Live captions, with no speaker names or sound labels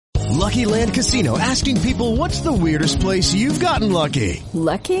Lucky Land Casino, asking people, what's the weirdest place you've gotten lucky?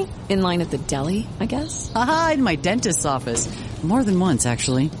 Lucky? In line at the deli, I guess? Aha, in my dentist's office. More than once,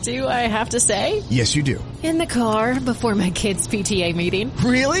 actually. Do I have to say? Yes, you do. In the car before my kids' PTA meeting.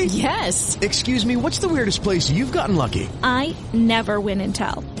 Really? Yes. Excuse me, what's the weirdest place you've gotten lucky? I never win and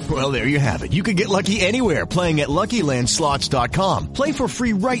tell. Well, there you have it. You can get lucky anywhere, playing at LuckyLandSlots.com. Play for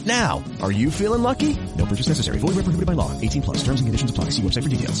free right now. Are you feeling lucky? No purchase necessary. Void where prohibited by law. 18+. Terms and conditions apply. See website for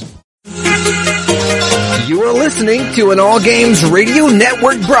details. You are listening to an All Games Radio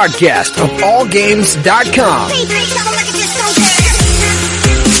Network broadcast of AllGames.com.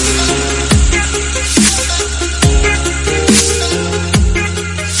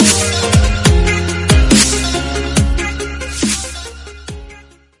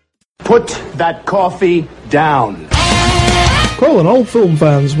 Put that coffee down. Calling all film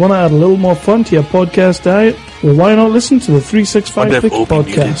fans, want to add a little more fun to your podcast diet? Well, why not listen to the 365 Flicks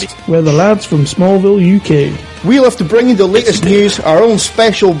podcast, where the lads from Smallville, UK. We love to bring you the latest news, our own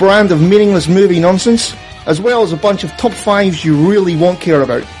special brand of meaningless movie nonsense, as well as a bunch of top fives you really won't care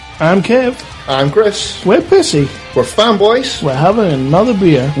about. I'm Kev. I'm Chris. We're Pissy. We're fanboys. We're having another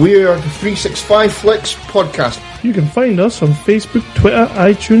beer. We are the 365 Flicks podcast. You can find us on Facebook, Twitter,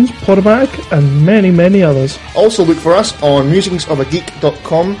 iTunes, Podomatic, and many, many others. Also look for us on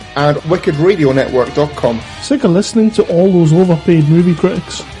musingsofageek.com and wickedradionetwork.com. Sick of listening to all those overpaid movie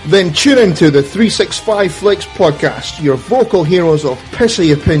critics? Then tune into the 365 Flicks podcast, your vocal heroes of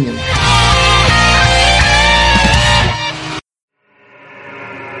pissy opinion.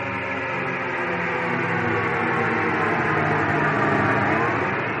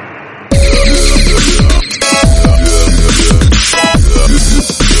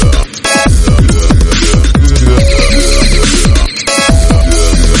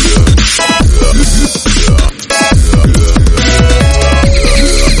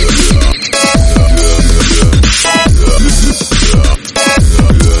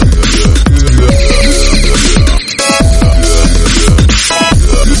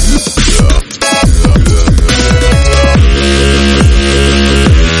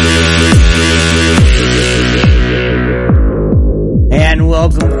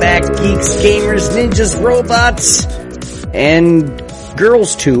 Ninjas, robots, and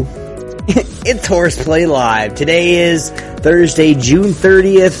girls too. It's HorsePLAY Live. Today is Thursday, June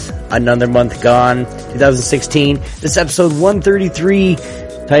 30th, another month gone, 2016. This episode 133,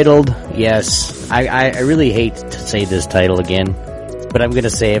 titled, yes, I really hate to say this title again, but I'm going to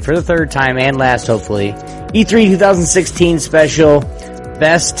say it for the third time and last, hopefully. E3 2016 special,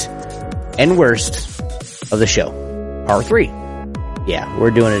 best and worst of the show, part 3. Yeah, we're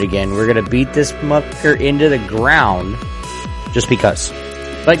doing it again. We're going to beat this mucker into the ground just because.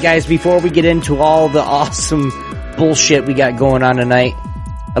 But guys, before we get into all the awesome bullshit we got going on tonight,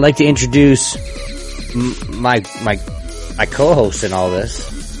 I'd like to introduce my co-host in all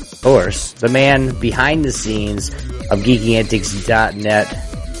this. Of course, the man behind the scenes of GeekyAntics.net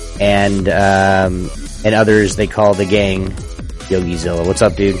and others they call the gang, YogiZilla. What's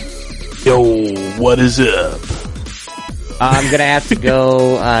up, dude? Yo, what is up? I'm gonna have to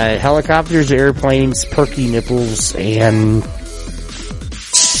go helicopters, airplanes, perky nipples, and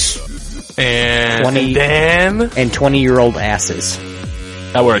 20-year-old asses.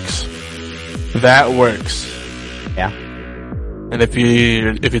 That works. Yeah. And if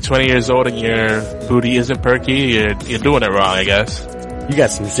you're 20 years old and your booty isn't perky, you're doing it wrong, I guess. You got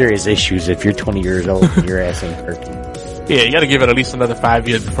some serious issues if you're 20 years old and your ass ain't perky. Yeah, you gotta give it at least another 5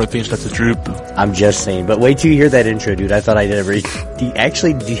 years before things start to droop. I'm just saying. But wait till you hear that intro, dude. I thought I did a very,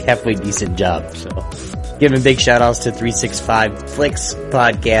 halfway decent job. So, giving big shout outs to 365 Flicks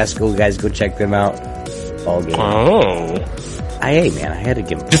podcast. Go check them out. All game. Oh. Hey man, I had to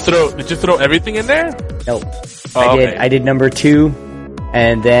give them. Did you throw everything in there? No. I did number 2,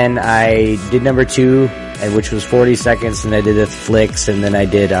 and then I did number 2, and which was 40 seconds, and I did the Flicks, and then I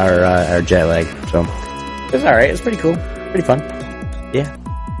did our jet lag. So, it was alright. It was pretty cool. Pretty fun. Yeah.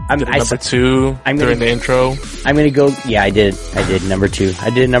 Number 2 during the intro. I'm gonna go, yeah, I did number 2. I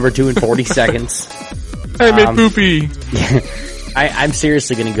did number 2 in 40 seconds. I made poopy. I'm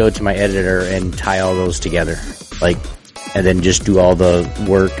seriously gonna go to my editor and tie all those together. And then just do all the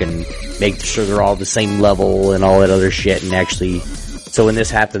work and make sure they're all the same level and all that other shit, and actually, so when this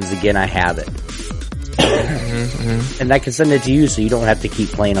happens again, I have it. And I can send it to you so you don't have to keep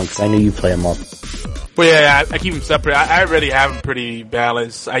playing them, because I know you play them all. Well, yeah, I keep them separate. I already have them pretty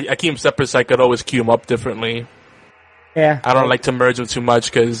balanced. I keep them separate so I could always queue them up differently. Yeah. I don't like to merge them too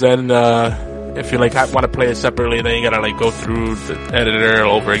much, because then if you want to play it separately, then you gotta go through the editor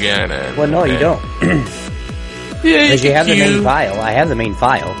all over again. And, well, no, you don't. Yeah, because you have the main file. I have the main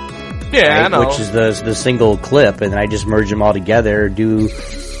file. Yeah, I know. Which is the single clip, and I just merge them all together, do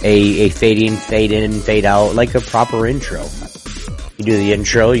a fade in, fade out, like a proper intro. You do the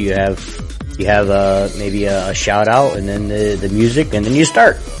intro, you have maybe a shout out, and then the music, and then you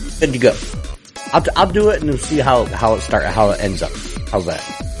start. Good to go. I'll do it, and we'll see how it ends up. How's that?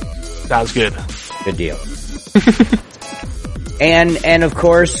 Sounds good. Good deal. and of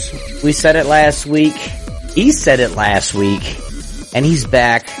course, we said it last week. He said it last week, and he's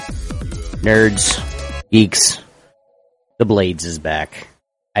back. Nerds, geeks, the Blades is back.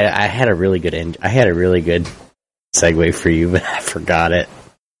 I had a really good segue for you, but I forgot it.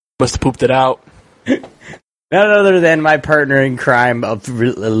 Must have pooped it out. None other than my partner in crime of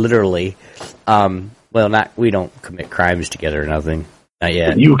literally. We don't commit crimes together or nothing. Not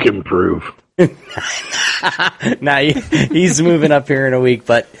yet. You can prove. Nah, he's moving up here in a week,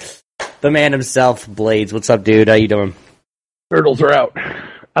 but the man himself, Blades. What's up, dude? How you doing? Turtles are out.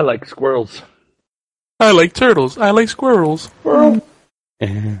 I like squirrels. I like turtles. I like squirrels.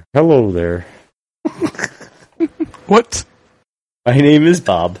 Hello there. What? My name is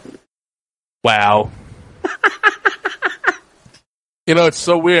Bob. Wow. You know, it's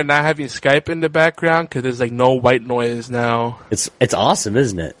so weird not having Skype in the background because there's like no white noise now. It's awesome,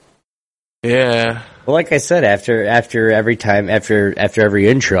 isn't it? Yeah. Well, like I said, after every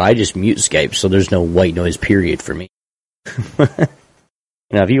intro, I just mute Skype, so there's no white noise period for me.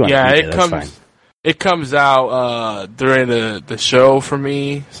 If you want to mute it, that's fine. It comes out during the show for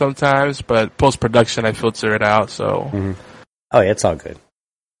me sometimes, but post-production I filter it out, so... Mm-hmm. Oh, yeah, it's all good.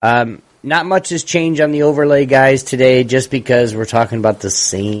 Not much has changed on the overlay, guys, today, just because we're talking about the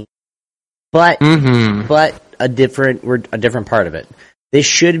same... But a different part of it. This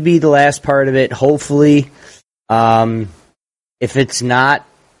should be the last part of it, hopefully. If it's not,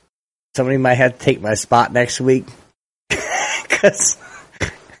 somebody might have to take my spot next week. Because...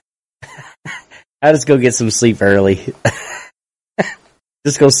 I'll just go get some sleep early.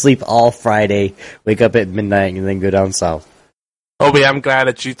 Just go sleep all Friday, wake up at midnight, and then go down south. Obi, I'm glad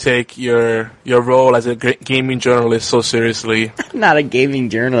that you take your role as a gaming journalist so seriously. I'm not a gaming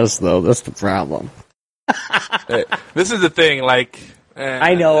journalist, though. That's the problem. This is the thing, like...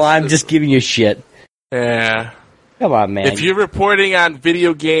 I know, I'm just giving you shit. Yeah. Come on, man. If you're reporting on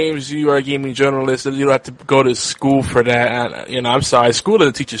video games, you are a gaming journalist, and you don't have to go to school for that. And, I'm sorry, school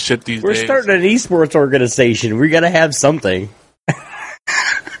doesn't teach you shit these days. We're starting an esports organization. We gotta have something.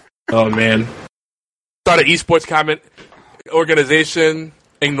 Oh, man. Start an esports comment organization,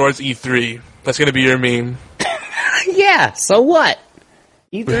 ignores E3. That's gonna be your meme. Yeah, so what?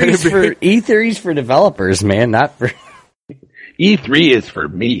 E3's for developers, man, not for... E3 is for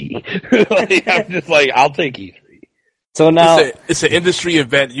me. I'm just like, I'll take E3. So now it's an industry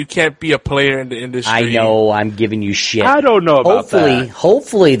event. You can't be a player in the industry. I know. I'm giving you shit. I don't know about that.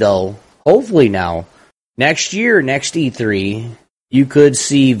 Hopefully now, next year, next E3, you could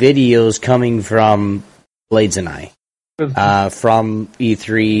see videos coming from Blades and I. From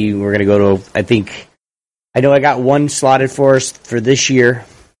E3, we're gonna go to. I know I got one slotted for us for this year,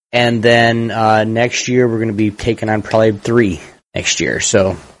 and then next year we're gonna be taking on probably 3 next year.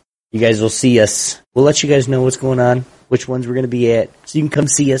 So you guys will see us. We'll let you guys know what's going on, which ones we're going to be at, so you can come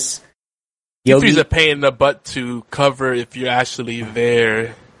see us. E3's a pain in the butt to cover if you're actually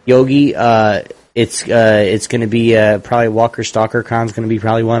there. Yogi, it's going to be probably Walker Stalker Con's going to be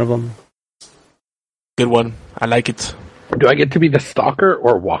probably one of them. Good one. I like it. Do I get to be the stalker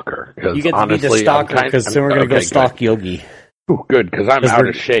or Walker? You get to be the stalker because then we're going to go stalk good. Yogi. Ooh, good, because I'm out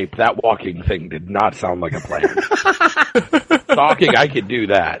of shape. That walking thing did not sound like a plan. Stalking, I could do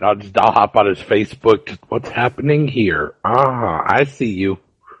that. I'll hop on his Facebook. Just, what's happening here? I see you.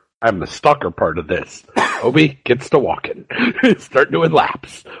 I'm the stalker part of this. Obi gets to walking. Start doing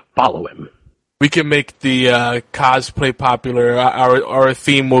laps. Follow him. We can make the cosplay popular. Our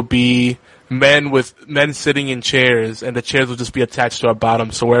theme will be men sitting in chairs, and the chairs will just be attached to our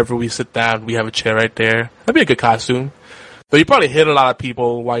bottom. So wherever we sit down, we have a chair right there. That'd be a good costume. But you probably hit a lot of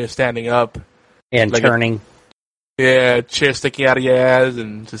people while you're standing up. And like turning. Chair sticking out of your ass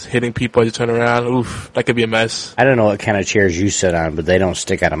and just hitting people as you turn around. Oof, that could be a mess. I don't know what kind of chairs you sit on, but they don't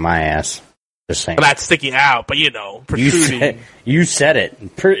stick out of my ass. Just saying. Well, not sticking out, but protruding. You said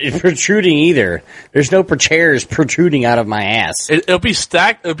it. Protruding either. There's no chairs protruding out of my ass. It'll be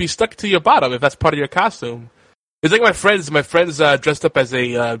stacked. It'll be stuck to your bottom if that's part of your costume. It's like my friends dressed up as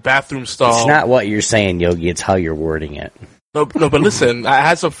a bathroom stall. It's not what you're saying, Yogi. It's how you're wording it. No, but listen, I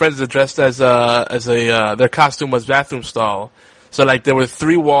had some friends that dressed as their costume was bathroom stall. So like there were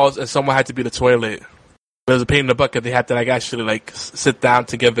 3 walls and someone had to be the toilet. But it was a pain in the butt because they had to like actually like sit down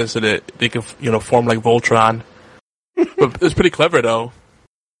together so that they could form like Voltron. But it was pretty clever though.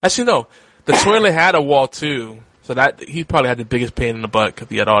 Actually, no. The toilet had a wall too, so that he probably had the biggest pain in the butt because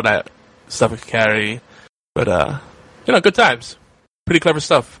he had all that stuff he could carry. But good times. Pretty clever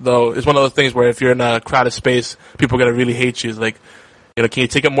stuff, though. It's one of those things where if you're in a crowded space, people are gonna really hate you. It's like, can you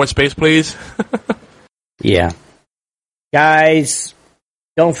take up more space, please? Yeah. Guys,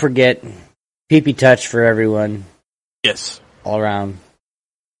 don't forget PP Touch for everyone. Yes. All around.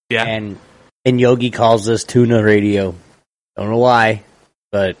 Yeah. And Yogi calls us Tuna Radio. Don't know why,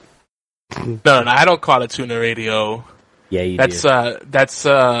 but no, I don't call it Tuna Radio. Yeah, you do.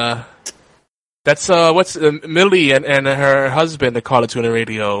 That's what's Millie and her husband, they call it Tuna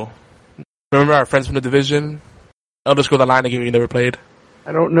Radio. Remember our friends from the division? I'll just go the line again you never played.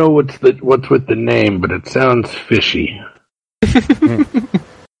 I don't know what's with the name, but it sounds fishy.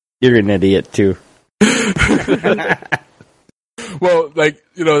 You're an idiot too. Well,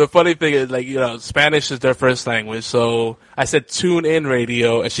 the funny thing is, Spanish is their first language, so I said tune in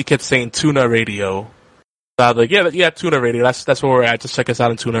radio, and she kept saying tuna radio. So I was like, yeah, Tuna Radio. That's where we're at. Just check us out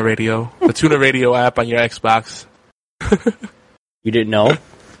on Tuna Radio. The Tuna Radio app on your Xbox. You didn't know?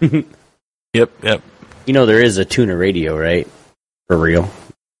 Yep. You know there is a Tuna Radio, right? For real.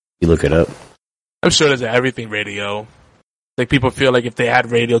 You look it up. I'm sure there's an everything radio. Like, people feel like if they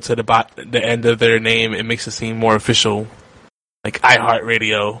add radio to the end of their name, it makes it seem more official. Like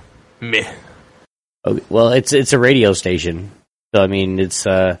iHeartRadio. Meh. Okay, well, it's a radio station. So, I mean, it's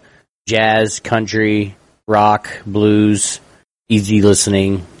jazz, country, rock, blues, easy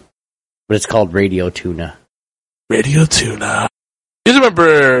listening. But it's called Radio Tuna. Radio Tuna. You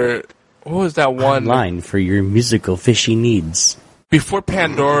remember, what was that one? Online for your musical fishy needs. Before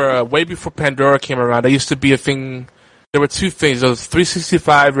Pandora, way before Pandora came around, there used to be a thing. There were two things. There was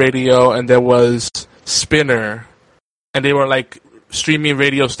 365 radio, and there was Spinner. And they were like streaming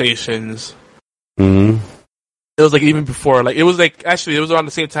radio stations. Mm-hmm. It was like even before. Like, it was around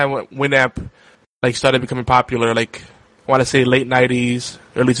the same time when Winamp started becoming popular. Like, I want to say late 90s,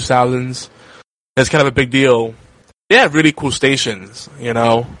 early 2000s. It's kind of a big deal. They had really cool stations, you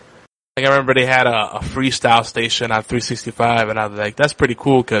know. Like, I remember they had a freestyle station on 365, and I was like, that's pretty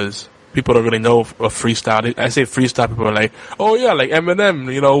cool because people don't really know of freestyle. I say freestyle, people are like, oh yeah, like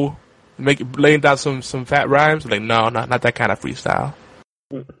Eminem, you know, laying down some fat rhymes. Like, no, not that kind of freestyle.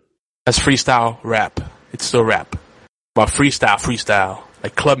 That's freestyle rap. It's still rap. But freestyle,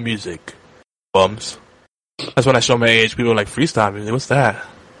 like club music. Bums. That's when I show my age. People are like, freestyle music, what's that?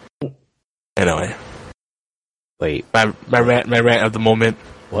 Anyway. Wait. My rant of the moment.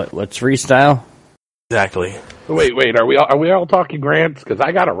 What's freestyle? Exactly. Wait. Are we all talking rants? Because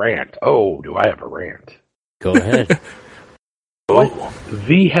I got a rant. Oh, do I have a rant? Go ahead. What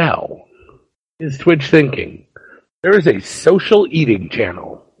the hell is Twitch thinking? There is a social eating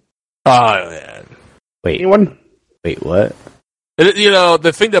channel. Oh, man. Wait. Anyone? Wait, what?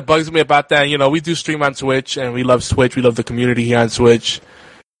 The thing that bugs me about that, we do stream on Twitch, and we love Twitch. We love the community here on Twitch.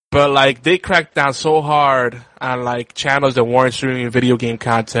 But, they cracked down so hard on, channels that weren't streaming video game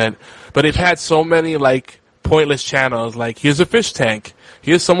content. But they've had so many, pointless channels. Like, here's a fish tank.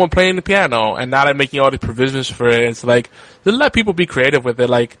 Here's someone playing the piano. And now they're making all the provisions for it. It's like, just let people be creative with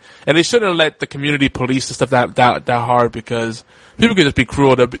it. And they shouldn't let the community police the stuff that hard, because people can just be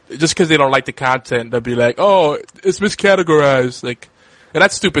cruel. Just because they don't like the content, they'll be like, oh, it's miscategorized. And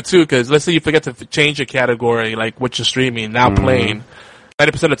that's stupid, too, because let's say you forget to change your category, what you're streaming, now playing.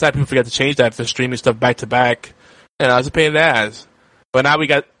 90% of the time, people forget to change that if they're streaming stuff back to back. It's a pain in the ass. But now we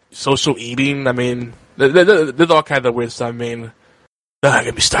got social eating. I mean, there's all kinds of weird stuff. I mean, don't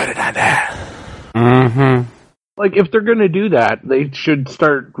get me started on that. Mm-hmm. If they're going to do that, they should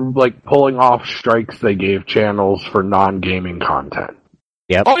start, pulling off strikes they gave channels for non-gaming content.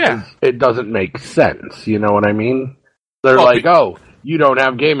 Yep. Oh, yeah. It doesn't make sense, you know what I mean? They're you don't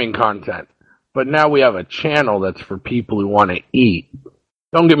have gaming content. But now we have a channel that's for people who want to eat.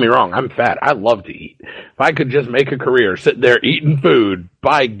 Don't get me wrong, I'm fat. I love to eat. If I could just make a career sitting there eating food,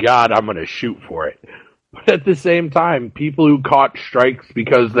 by God, I'm going to shoot for it. But at the same time, people who caught strikes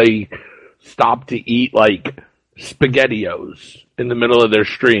because they stopped to eat, SpaghettiOs in the middle of their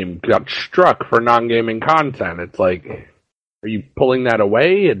stream got struck for non-gaming content. It's are you pulling that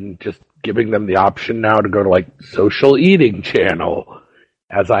away and just giving them the option now to go to, social eating channel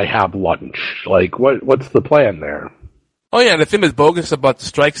as I have lunch? What's the plan there? Oh, yeah, and the thing that's bogus about the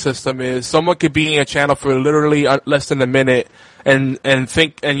strike system is someone could be in a channel for literally less than a minute and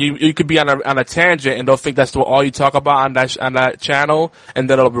think, and you could be on a tangent and they'll think that's all you talk about on that channel, and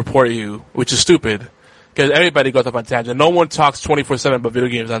then it'll report you, which is stupid. Because everybody goes up on tangent. No one talks 24/7 about video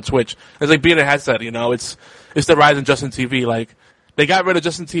games on Twitch. It's like being a headset, it's the rise of Justin TV. They got rid of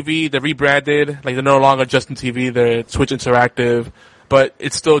Justin TV, they rebranded, they're no longer Justin TV, they're Twitch Interactive. but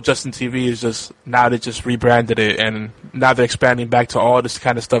it's still Justin TV. It's just now they just rebranded it, and now they're expanding back to all this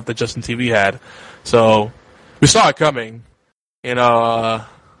kind of stuff that Justin TV had. So we saw it coming, you know.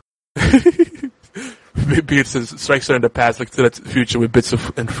 Beard says strikes are in the past, look to the future with bits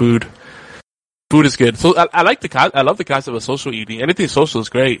of and food. Food is good. So I like I love the concept of social eating. Anything social is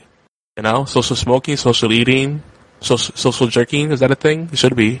great. You know, social smoking, social eating, social jerking. Is that a thing? It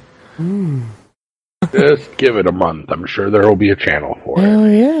should be. Just give it a month. I'm sure there will be a channel for it. Oh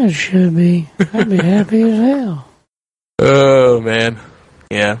yeah, it should be. I'd be happy as hell. Oh man,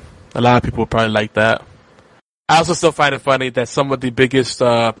 yeah. A lot of people would probably like that. I also still find it funny that some of the biggest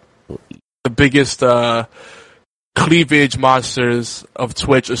cleavage monsters of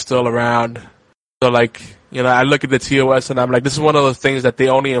Twitch are still around. So, like, you know, I look at the TOS and I'm like, this is one of those things that they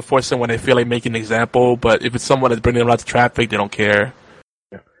only enforce it when they feel like making an example, but if it's someone that's bringing a lot of traffic, they don't care.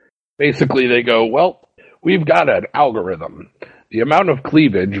 Basically, they go, well, we've got an algorithm. The amount of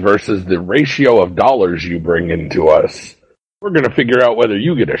cleavage versus the ratio of dollars you bring into us. We're going to figure out whether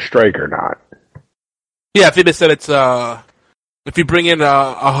you get a strike or not. Yeah, I think they said it's, if you bring in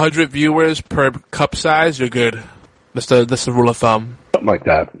 100 viewers per cup size, you're good. That's the rule of thumb. Something like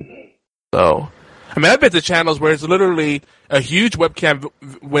that. So, I mean, I've been to channels where it's literally a huge webcam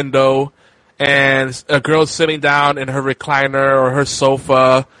window and a girl sitting down in her recliner or her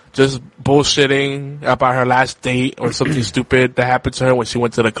sofa just bullshitting about her last date or something stupid that happened to her when she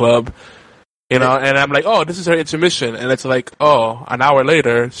went to the club. You know, and I'm like, oh, this is her intermission. And it's like, oh, an hour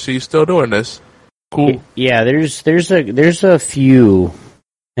later, she's still doing this. Cool. Yeah, there's a few,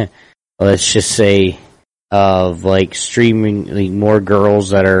 let's just say, of like streaming like, more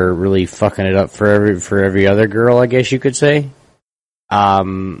girls that are really fucking it up for every other girl, I guess you could say.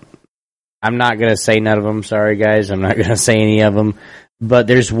 I'm not gonna say none of them. Sorry, guys, I'm not gonna say any of them. But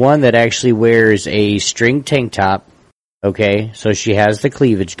there's one that actually wears a string tank top. Okay, so she has the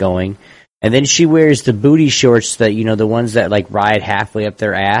cleavage going, and then she wears the booty shorts that the ones that like ride halfway up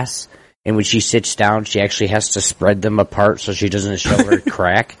their ass. And when she sits down, she actually has to spread them apart so she doesn't show her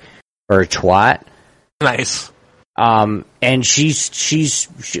crack or her twat. Nice. And she's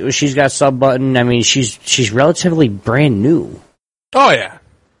got sub button. I mean, she's relatively brand new. Oh yeah.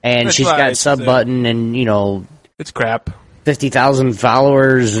 And That's she's got sub button, and it's crap. 50,000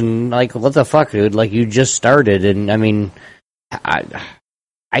 followers, and like, what the fuck, dude? Like, you just started, and I mean, and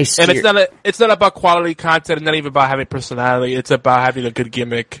it's not about quality content. It's not even about having personality. It's about having a good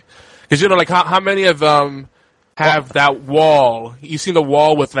gimmick. Because, like, how many of them have that wall? You see the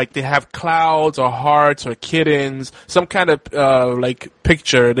wall with, like, they have clouds or hearts or kittens, some kind of, like,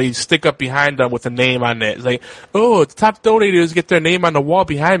 picture they stick up behind them with a name on it. It's like, oh, the top donators get their name on the wall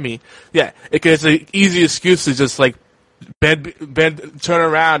behind me. Yeah, it's an easy excuse to just, like, turn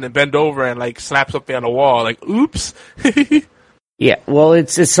around and bend over and, like, slap something on the wall. Like, oops. Yeah, well,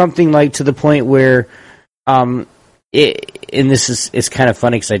 it's something, like, to the point where, and it's kind of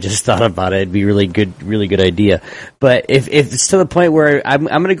funny because I just thought about it. It'd be really good idea. But if it's to the point where I'm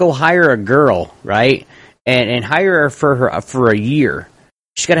going to go hire a girl, right, and hire her for a year,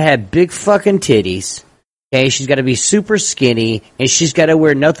 she's got to have big fucking titties. Okay, she's got to be super skinny, and she's got to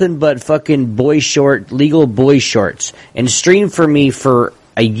wear nothing but fucking legal boy shorts, and stream for me for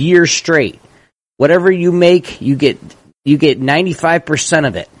a year straight. Whatever you make, you get 95%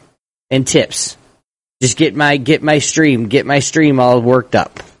 of it in tips. Just get my stream all worked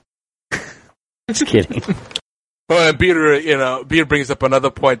up. Just kidding. Well, and Beard brings up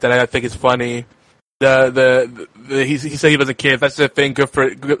another point that I think is funny. He said he doesn't care. If that's the thing,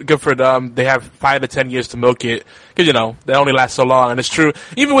 good for them. They have 5 to 10 years to milk it because they only last so long. And it's true.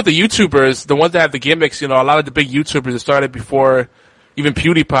 Even with the YouTubers, the ones that have the gimmicks, a lot of the big YouTubers that started before even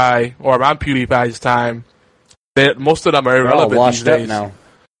PewDiePie or around PewDiePie's time, most of them are irrelevant these days. Now.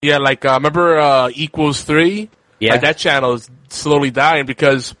 Yeah, like, remember, Equals3? Yeah. Like, that channel is slowly dying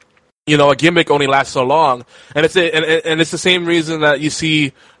because, a gimmick only lasts so long. And it's the same reason that you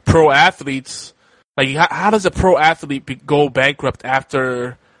see pro athletes, like, how does a pro athlete go bankrupt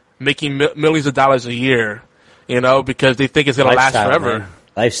after making millions of dollars a year? Because they think it's gonna last forever. Man.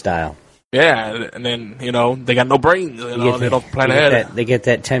 Lifestyle. Yeah, and then, they got no brains, they don't plan ahead. They get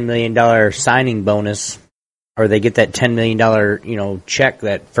that $10 million signing bonus. Or they get that $10 million, check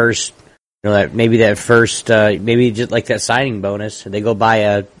that first, maybe just like that signing bonus. They go buy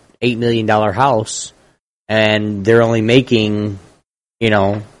a $8 million house, and they're only making,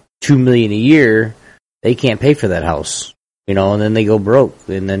 $2 million a year. They can't pay for that house, and then they go broke.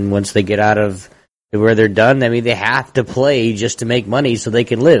 And then once they get out of where they're done, I mean, they have to play just to make money so they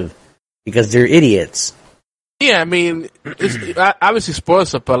can live because they're idiots. Yeah, I mean, it's obviously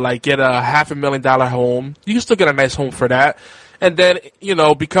spoils it, but like get a $500,000 home. You can still get a nice home for that. and then,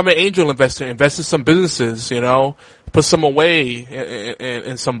 become an angel investor, invest in some businesses, put some away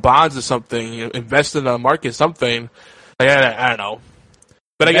in some bonds or something, invest in the market, something. Like, I don't know.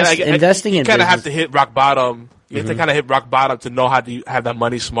 But again, investing you kind of have to hit rock bottom. You Mm-hmm. have to kind of hit rock bottom to know how to have that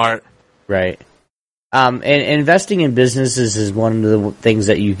money smart. Right. And investing in businesses is one of the things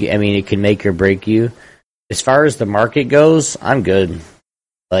that it can make or break you. As far as the market goes, I'm good.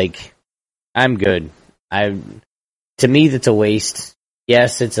 Like, I'm good. To me, that's a waste.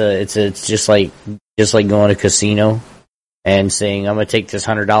 Yes, it's just like going to a casino and saying, I'm going to take this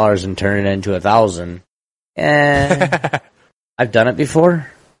 $100 and turn it into $1,000. I've done it before,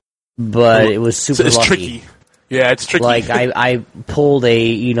 but it was super it's lucky. Tricky. Yeah, it's tricky. Like I pulled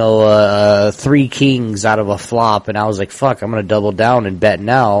a 3 kings out of a flop, and I was like, "Fuck, I'm gonna double down and bet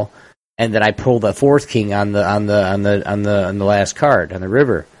now." And then I pulled a 4th king on the last card on the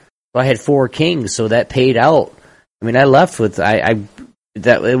river. So I had 4 kings, so that paid out. I mean, I left with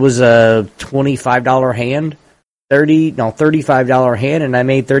it was a $25 hand, $35 hand, and I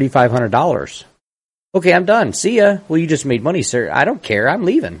made $3,500. Okay, I'm done. See ya. Well, you just made money, sir. I don't care. I'm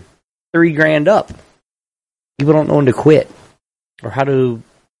leaving. $3,000 up. People don't know when to quit or how to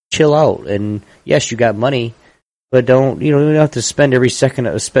chill out. And yes, you got money, but you don't have to spend every cent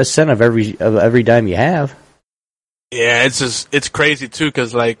of every dime you have. Yeah, it's crazy too,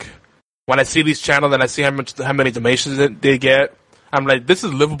 because like when I see these channels and I see how many donations that they get, I'm like, this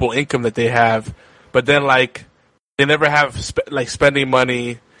is livable income that they have. But then like they never have spending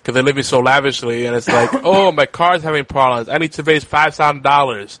money because they're living so lavishly, and it's like, oh, my car's having problems. I need to raise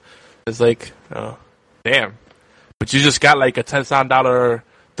 $5,000. It's like, oh, damn. But you just got like a $10,000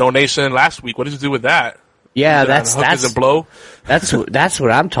 donation last week. What did you do with that? Yeah, that's and blow. That's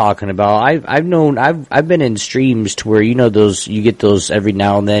what I'm talking about. I've been in streams to where you get those every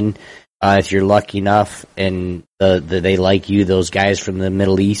now and then if you're lucky enough and they like you, those guys from the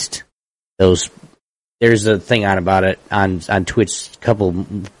Middle East. There's a thing about it on Twitch quite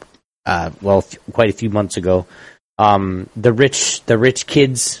a few months ago. The rich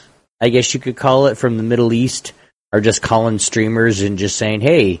kids, I guess you could call it, from the Middle East, are just calling streamers and just saying,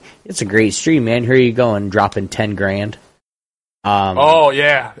 "Hey, it's a great stream, man. Here you go," and dropping $10,000. Oh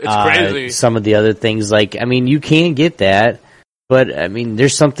yeah, it's crazy. Some of the other things, you can get that, but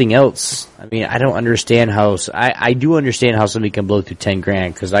there's something else. I don't understand how. I do understand how somebody can blow through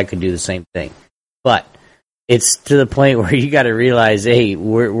 $10,000 because I can do the same thing, but it's to the point where you got to realize, hey,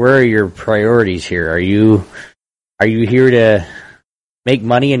 where are your priorities here? Are you here to make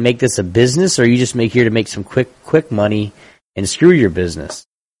money and make this a business, or are you just here to make some quick money and screw your business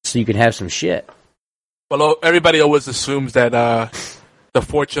so you can have some shit? Well, everybody always assumes that the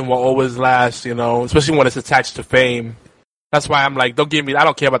fortune will always last, especially when it's attached to fame. That's why I'm like, I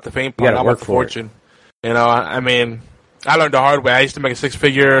don't care about the fame part. I want the fortune. I learned the hard way. I used to make a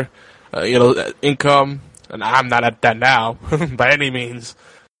 6-figure, income, and I'm not at that now by any means.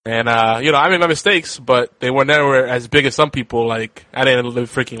 And, I made my mistakes, but they were never as big as some people. Like, I didn't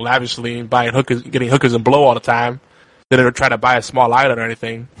live freaking lavishly and getting hookers and blow all the time. They didn't try to buy a small island or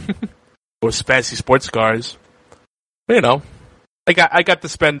anything. Or fancy sports cars. But, I got the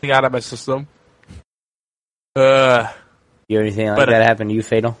spending out of my system. You have anything like that happen to you,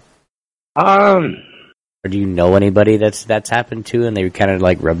 Fatal? Or do you know anybody that's happened to and they kind of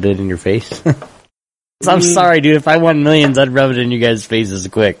rubbed it in your face? I'm sorry, dude. If I won millions, I'd rub it in you guys' faces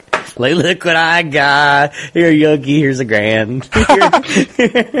quick. Like, look what I got. Here, Yogi, here's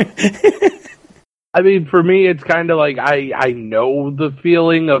 $1,000. For me, it's kind of like I know the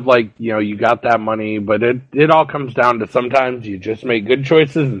feeling of you got that money, but it all comes down to sometimes you just make good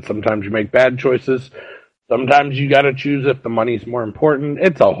choices and sometimes you make bad choices. Sometimes you got to choose if the money's more important.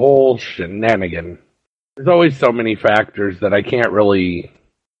 It's a whole shenanigan. There's always so many factors that I can't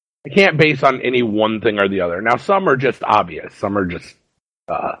base on any one thing or the other. Now, some are just obvious. Some are just,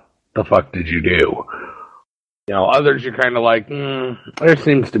 the fuck did you do? Others you're kind of like, there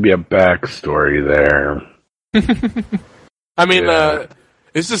seems to be a backstory there.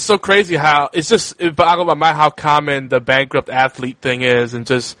 It's just so crazy how, it boggles my mind how common the bankrupt athlete thing is, and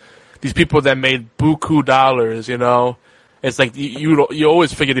just these people that made buku dollars, It's like, you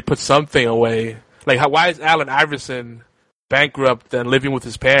always figure they put something away. Like, why is Allen Iverson bankrupt and living with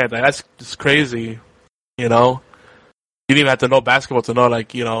his parents? Like, that's just crazy, You didn't even have to know basketball to know,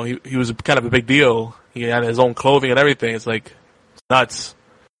 he was kind of a big deal. He had his own clothing and everything. It's like, nuts.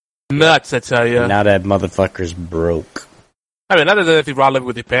 Nuts, I tell you. Now that motherfucker's broke. Not that there's anything wrong living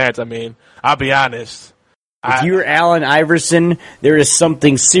with your parents. I'll be honest. If you're Allen Iverson, there is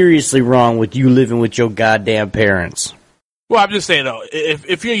something seriously wrong with you living with your goddamn parents. Well, I'm just saying, though,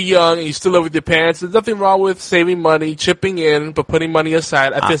 if you're young and you still live with your parents, there's nothing wrong with saving money, chipping in, but putting money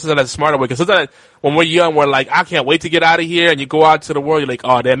aside. I think this is a smarter way. Because sometimes when we're young, we're like, I can't wait to get out of here. And you go out to the world, you're like,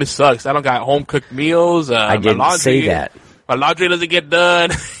 oh, damn, this sucks. I don't got home-cooked meals. I didn't say that. My laundry doesn't get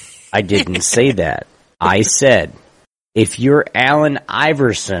done. I didn't say that. I said, if you're Allen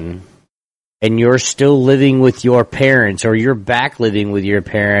Iverson and you're still living with your parents or you're back living with your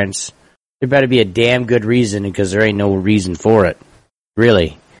parents, there better be a damn good reason because there ain't no reason for it.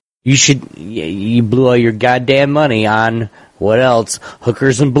 Really. You blew all your goddamn money on, what else?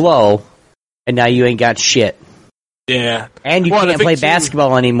 Hookers and blow, and now you ain't got shit. Yeah. And you can't play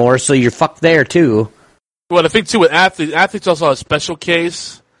basketball anymore, so you're fucked there, too. Well, the thing, too, with athletes also a special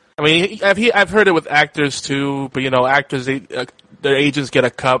case. I mean, I've heard it with actors, too, but, actors, their agents get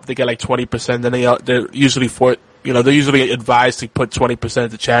a cut, they get like 20%, then they're usually they're usually advised to put 20%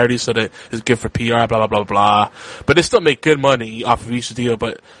 into charity so that it's good for PR, blah, blah, blah, blah. But they still make good money off of each deal.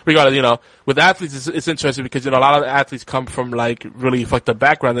 But regardless, with athletes, it's interesting because, a lot of the athletes come from, like, really fucked up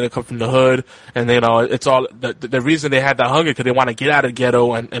background. They come from the hood. And, it's all, the reason they had that hunger because they want to get out of the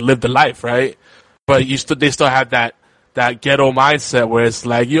ghetto and live the life, right? But they still have that ghetto mindset where it's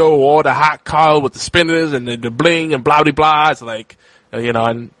like, all the hot cars with the spinners and the bling and blah, blah, blah. It's like,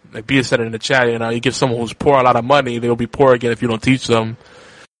 and, like Bia said in the chat, you give someone who's poor a lot of money, they'll be poor again if you don't teach them.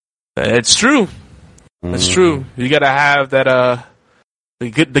 It's true. It's true. You gotta have that,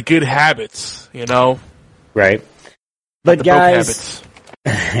 the good habits, Right. But guys,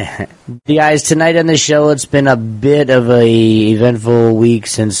 guys, tonight on the show, it's been a bit of a eventful week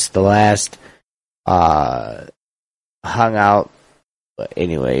since the last, hung out. But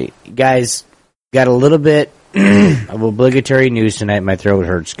anyway, guys, got a little bit of obligatory news tonight. My throat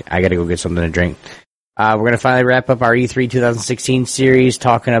hurts. I gotta go get something to drink. We're gonna finally wrap up our E3 2016 series,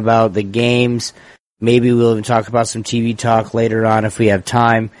 talking about the games. Maybe we'll even talk about some TV talk later on if we have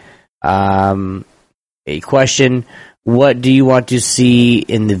time. A question: what do you want to see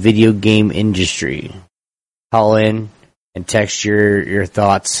in the video game industry? Call in and text your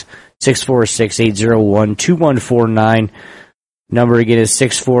thoughts. 646-801-2149. Number again is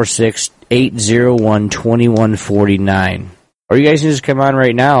 646-801-2149. Or you guys can just come on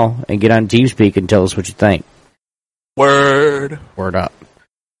right now and get on TeamSpeak and tell us what you think. Word up.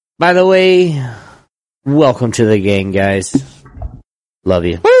 By the way, welcome to the gang, guys. Love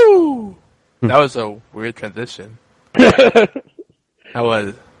you. Woo! That was a weird transition. I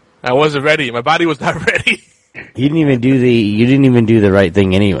wasn't ready. My body was not ready. You didn't even do the right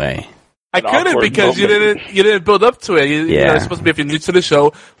thing anyway. I couldn't because you didn't build up to it. It's supposed to be, if you're new to the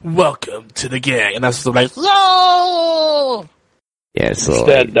show, welcome to the gang, and that's like, no. Yeah, so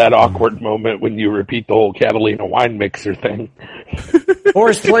instead that awkward moment when you repeat the whole Catalina wine mixer thing.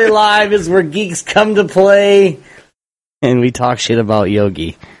 HorsePLAY Live is where geeks come to play, and we talk shit about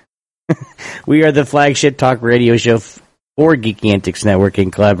Yogi. We are the flagship talk radio show for Geeky Antics Network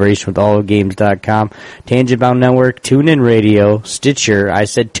in collaboration with allofgames.com, Tangent Bound Network, TuneIn Radio, Stitcher. I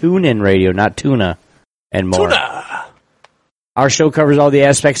said TuneIn Radio, not Tuna, and more. Tuna! Our show covers all the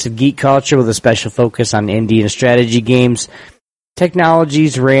aspects of geek culture with a special focus on indie and strategy games,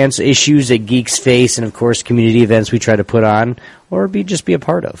 technologies, rants, issues that geeks face, and of course community events we try to put on or just be a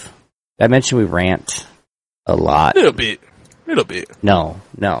part of. I mentioned we rant a lot. Little bit. No.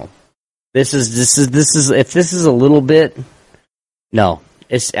 This is if this is a little bit, no.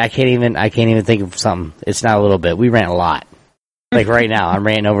 I can't even think of something. It's not a little bit. We rant a lot. Like right now, I'm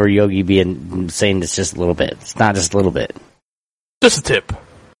ranting over Yogi saying it's just a little bit. It's not just a little bit. Just a tip.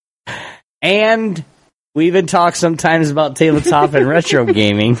 And we even talk sometimes about tabletop and retro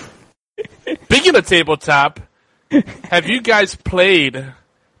gaming. Speaking of tabletop, have you guys played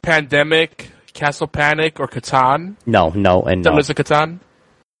Pandemic, Castle Panic, or Catan? No. Settlers of Catan?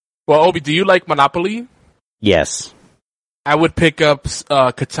 Well, Obi, do you like Monopoly? Yes. I would pick up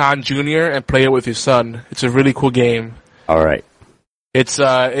Catan Jr. and play it with your son. It's a really cool game. All right. It's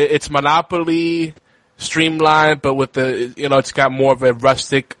Monopoly streamlined, but with the it's got more of a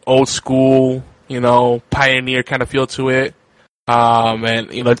rustic, old school, pioneer kind of feel to it. And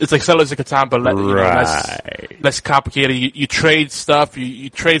it's like Settlers of Catan, but less complicated. You trade stuff. You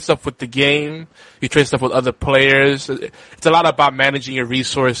trade stuff with the game. You trade stuff with other players. It's a lot about managing your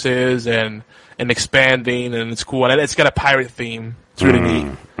resources and expanding, and it's cool. And it's got a pirate theme. It's really neat.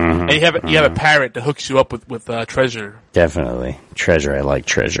 Mm-hmm. And you have a parrot that hooks you up with treasure. Definitely treasure. I like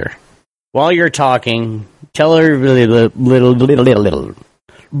treasure. While you're talking, tell her little.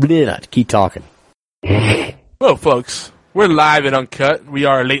 Keep talking. Well, folks. We're live and uncut. We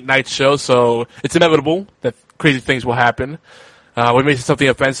are a late night show, so it's inevitable that crazy things will happen. We may say something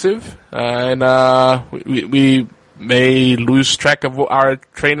offensive, and we may lose track of our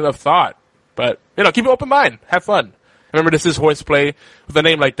train of thought. But, keep an open mind. Have fun. Remember, this is HorsePLAY. With a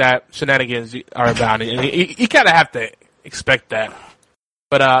name like that, shenanigans are abound. And you kind of have to expect that.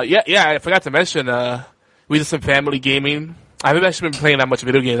 But, I forgot to mention, we did some family gaming. I haven't actually been playing that much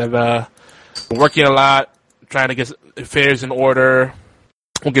video games. I've been working a lot, trying to get affairs in order.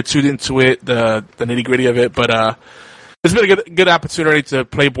 Won't get too into it, the nitty-gritty of it. But it's been a good opportunity to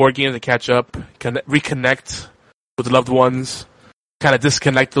play board games and catch up, reconnect with loved ones, kind of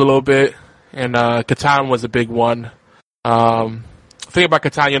disconnect a little bit. And Catan was a big one. The thing about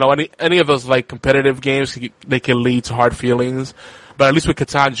Catan, any of those like competitive games, they can lead to hard feelings. But at least with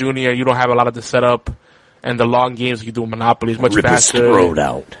Catan Junior, you don't have a lot of the setup, and the long games you do Monopoly is much faster. Rip his throat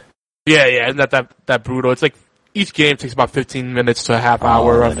out. Yeah, it's not that brutal. It's like each game takes about 15 minutes to a half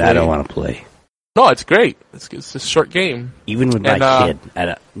hour. Roughly. I don't want to play. No, it's great. It's a short game. Even with my kid,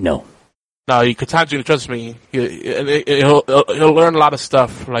 no. No, Catan Junior, trust me, he'll learn a lot of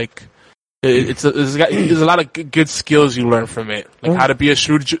stuff. Like there's a lot of good skills you learn from it, like how to be a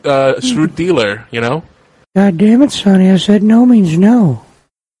shrewd dealer. God damn it, Sonny! I said no means no.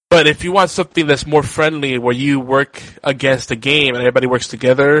 But if you want something that's more friendly, where you work against the game and everybody works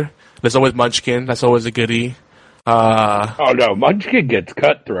together, there's always Munchkin. That's always a goodie. Oh no, Munchkin gets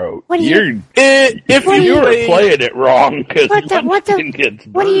cutthroat. What are you? If you were playing it wrong, because Munchkin gets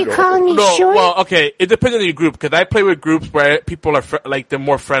brutal. What are you calling me short? Well, okay, it depends on your group. Because I play with groups where people are they're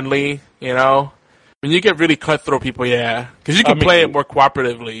more friendly. When you get really cutthroat people, yeah, because you can play it more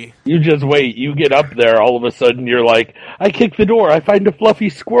cooperatively. You just wait. You get up there, all of a sudden you're like, I kick the door, I find a fluffy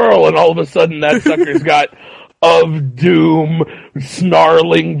squirrel, and all of a sudden that sucker's got of doom,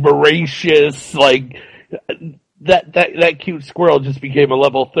 snarling, voracious, like that cute squirrel just became a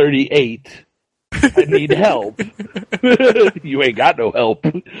level 38. I need help. You ain't got no help.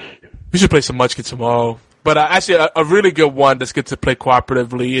 We should play some Munchkin tomorrow. But actually, a really good one that's good to play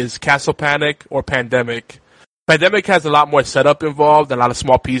cooperatively is Castle Panic or Pandemic. Pandemic has a lot more setup involved and a lot of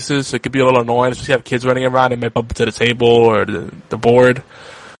small pieces, so it could be a little annoying, especially if you have kids running around and may bump into the table or the board.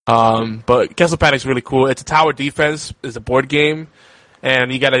 But Castle Panic's really cool. It's a tower defense. It's a board game,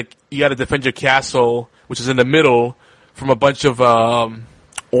 and you gotta defend your castle, which is in the middle, from a bunch of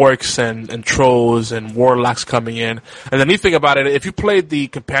orcs and trolls and warlocks coming in. And the neat thing about it, if you played the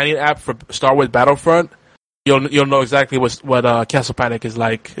companion app for Star Wars Battlefront, you'll know exactly what Castle Panic is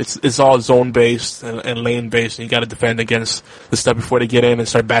like. It's all zone based and lane based, and you got to defend against the stuff before they get in and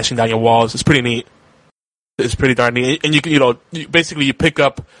start bashing down your walls. It's pretty neat. It's pretty darn neat. And you pick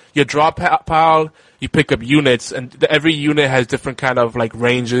up your draw pile, you pick up units, and every unit has different kind of like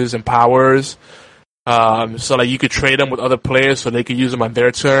ranges and powers. So like you could trade them with other players so they could use them on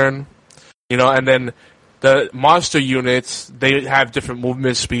their turn, and then the monster units, they have different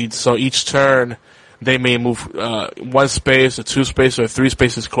movement speeds. So each turn they may move, 1 space or 2 space or 3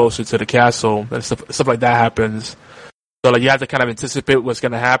 spaces closer to the castle, and stuff like that happens. So like you have to kind of anticipate what's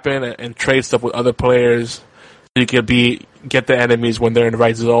going to happen and trade stuff with other players. So you can get the enemies when they're in the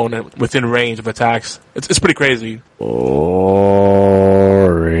right zone and within range of attacks. It's pretty crazy.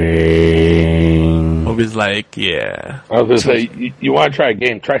 Movies like, yeah. I was going to say, you want to try a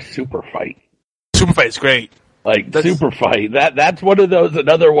game, try Super Fight. Super Fight's great. Super Fight. That's one of those,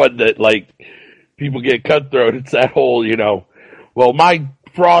 another one that, like, people get cutthroat. It's that whole, well, my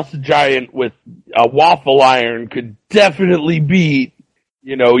frost giant with a waffle iron could definitely beat,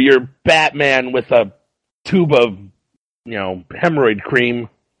 your Batman with a tube of, hemorrhoid cream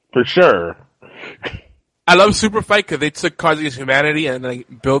for sure. I love Super Fight because they took Cards Against Humanity and they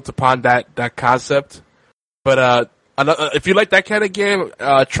built upon that concept. But if you like that kind of game,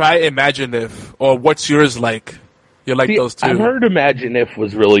 try Imagine If, or What's Yours Like. You like those two. I've heard Imagine If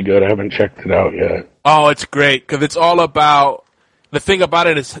was really good. I haven't checked it out yet. Oh, it's great because it's all about, the thing about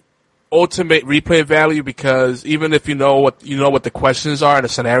it is ultimate replay value, because even if you know what the questions are and the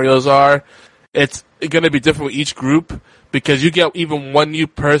scenarios are, it's going to be different with each group, because you get even one new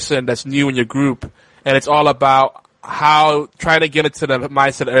person that's new in your group, and it's all about how trying to get into the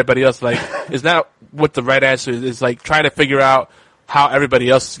mindset of everybody else. Like, it's not what the right answer is. It's like trying to figure out how everybody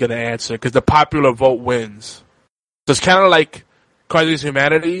else is going to answer, because the popular vote wins. So it's kind of like Cards Against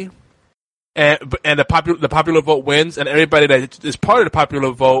Humanity, and the popular vote wins, and everybody that is part of the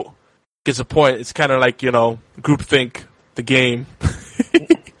popular vote gets a point. It's kind of like, groupthink, the game.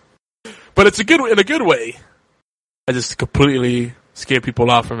 But it's in a good way. I just completely scare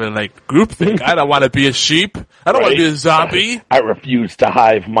people off from it, like, groupthink. I don't want to be a sheep. I don't want to be a zombie. I refuse to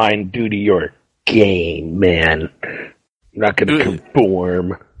hive mind due to your game, man. I'm not going to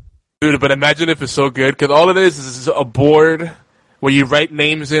conform. Dude, but Imagine If it's so good, because all it is a board where you write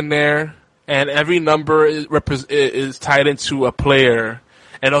names in there, and every number is tied into a player,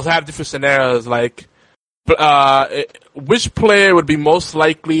 and they'll have different scenarios. Like, which player would be most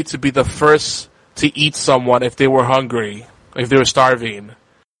likely to be the first to eat someone if they were hungry, if they were starving,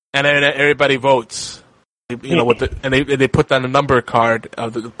 and then everybody votes. And they put down a number card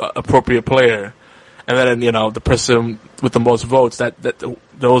of the appropriate player, and then the person with the most votes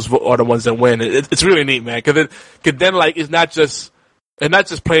those are the ones that win. It's really neat, man. Because then it's not just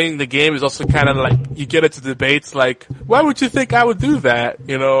playing the game. It's also kind of like you get into debates like, why would you think I would do that?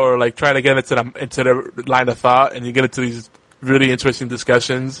 Or like trying to get into the line of thought, and you get into these really interesting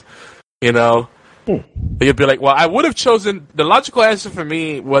discussions. You'd be like, well, I would have chosen the logical answer for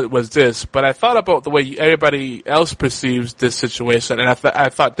me was this, but I thought about the way everybody else perceives this situation, and I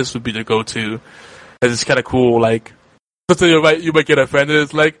thought this would be the go-to. And it's kind of cool. Like, so you might get offended.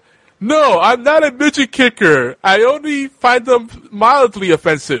 It's like, no, I'm not a midget kicker. I only find them mildly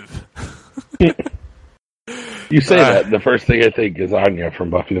offensive. You say that, the first thing I think is Anya from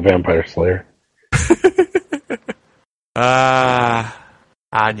Buffy the Vampire Slayer.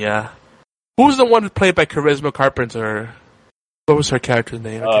 Anya. Who's the one played by Charisma Carpenter? What was her character's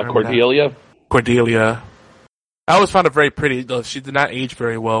name? Cordelia. Cordelia. I always found her very pretty, though. She did not age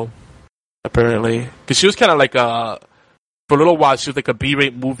very well, apparently. Because she was kind of like for a little while, she was like a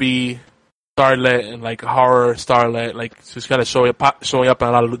B-rate movie starlet and like horror starlet. Like, she was kind of showing up on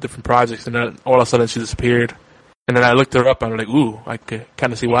a lot of different projects, and then all of a sudden she disappeared. And then I looked her up and I was like, ooh, I could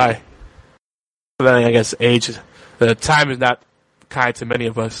kind of see why. But then I guess age, the time is not kind to many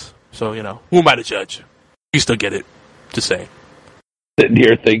of us. So, who am I to judge? You still get it. Just saying. Sitting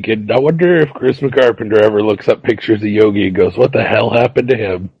here thinking, I wonder if Chris Carpenter ever looks up pictures of Yogi and goes, what the hell happened to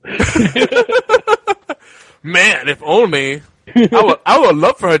him? Man, if only. I would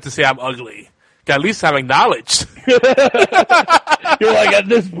love for her to say I'm ugly. At least I'm acknowledged. You're like, at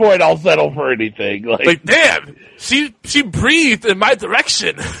this point, I'll settle for anything. Like damn, she breathed in my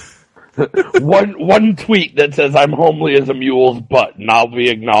direction. One tweet that says I'm homely as a mule's butt, and I'll be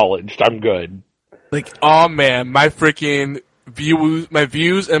acknowledged. I'm good. Like, oh man, my freaking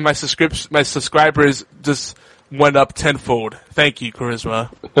views and my subscribers just went up tenfold. Thank you, Charisma.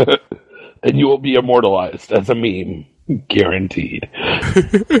 And you will be immortalized as a meme, guaranteed.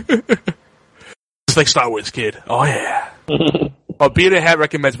 Just like Star Wars, kid. Oh yeah. Bearded Hat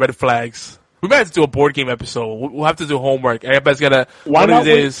recommends Red Flags. We might have to do a board game episode. We'll have to do homework. Everybody's gotta. Why not?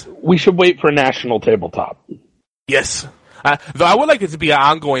 We should wait for National Tabletop. Yes. Though I would like it to be an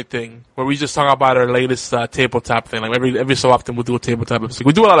ongoing thing where we just talk about our latest tabletop thing. Like every so often we'll do a tabletop episode.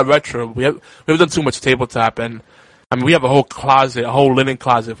 We do a lot of retro. We haven't done too much tabletop, and I mean we have a whole linen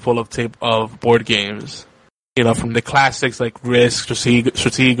closet full of board games. From the classics like Risk,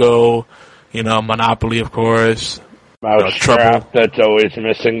 Stratego, Monopoly, of course. Mousetrap, that's always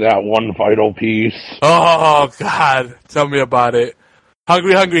missing that one vital piece. Oh, God. Tell me about it.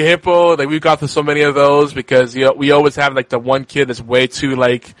 Hungry Hippo, like, we've got through so many of those because, we always have, like, the one kid that's way too,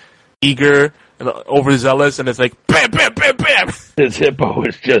 like, eager and overzealous, and it's like, bam, bam, bam, bam! His hippo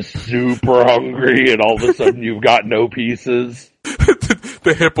is just super hungry, and all of a sudden you've got no pieces.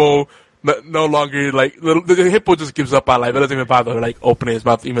 The hippo no longer, like, the hippo just gives up on life. It doesn't even bother, like, opening his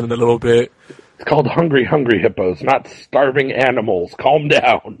mouth even a little bit. It's called Hungry Hippos, not starving animals. Calm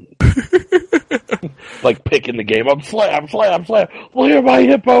down. Like picking the game up. Slam. Let my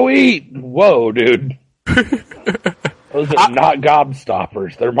hippo eat. Whoa, dude. Those are not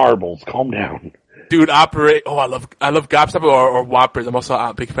gobstoppers. They're marbles. Calm down. Dude, operate. Oh, I love gobstoppers or whoppers. I'm also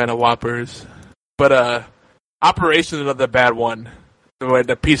a big fan of whoppers. But Operation is another bad one. Where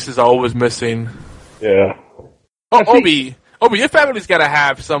the pieces are always missing. Yeah. Oh, Obi, your family's gotta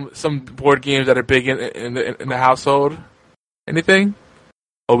have some board games that are big in the household. Anything?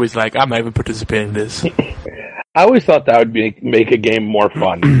 Obi's like, I'm not even participating in this. I always thought that would make a game more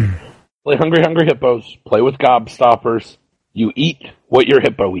fun. Play Hungry Hippos. Play with gobstoppers. You eat what your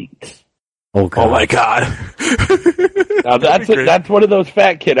hippo eats. Oh my God! Now that's one of those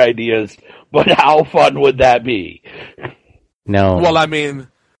fat kid ideas. But how fun would that be? No. Well, I mean,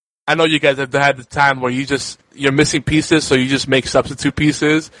 I know you guys have had the time where you're missing pieces, so you just make substitute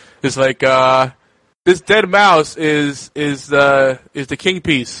pieces. It's like this dead mouse is the king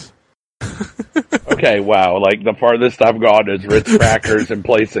piece. Okay, wow. Like the farthest I've gone is Ritz crackers in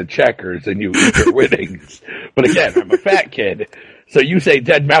place of checkers, and you eat your winnings. But again, I'm a fat kid, so you say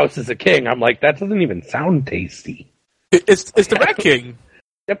dead mouse is a king. I'm like, that doesn't even sound tasty. It's the Rat King.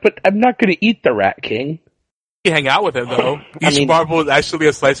 Yeah, but I'm not going to eat the Rat King. You hang out with him though. Each marble is actually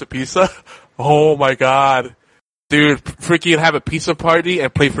a slice of pizza. Oh my God. Dude, freaking have a pizza party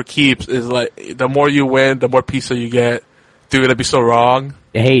and play for keeps is like, the more you win, the more pizza you get. Dude, that'd be so wrong.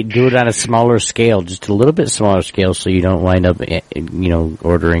 Hey, do it on a smaller scale, just a little bit smaller scale, so you don't wind up,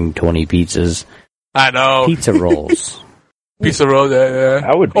 ordering 20 pizzas. I know. Pizza rolls. Pizza rolls, yeah.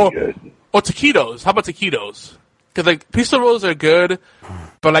 That would be good. Or taquitos. How about taquitos? Because, like, pizza rolls are good,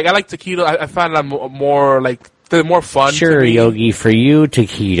 but, like, I like taquitos. I find them more, like, they're more fun. Sure, to me. Yogi, for you,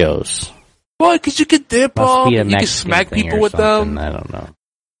 taquitos. Well, because you can dip Must them, be a you can Mexican smack thing people or with something. them. I don't know.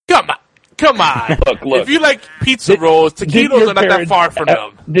 Come on. Look. If you like pizza rolls, taquitos are not that far from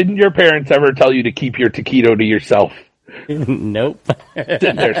them. Didn't your parents ever tell you to keep your taquito to yourself? Nope.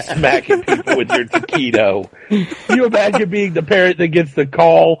 Sitting there smacking people with your taquito. Can you imagine being the parent that gets the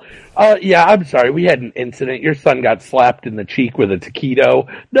call? Yeah, I'm sorry, we had an incident. Your son got slapped in the cheek with a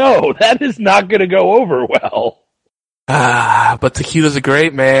taquito. No, that is not going to go over well. But taquitos are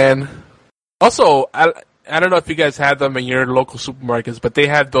great, man. Also, I don't know if you guys had them in your local supermarkets, but they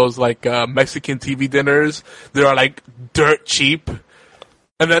had those, like, Mexican TV dinners. They're, like, dirt cheap.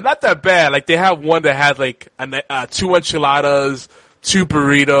 And they're not that bad. Like, they have one that had, like, 2 enchiladas, 2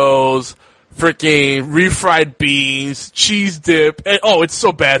 burritos, freaking refried beans, cheese dip. And, it's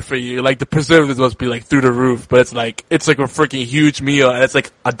so bad for you. Like, the preservatives must be, like, through the roof. But it's like a freaking huge meal, and it's,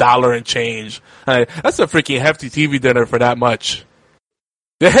 like, $1 and change. That's a freaking hefty TV dinner for that much.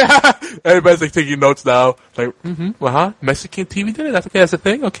 Everybody's like taking notes now. Like, Mexican TV dinner? That's a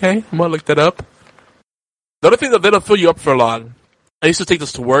thing? Okay, I'm gonna look that up. The other thing that they don't fill you up for long. I used to take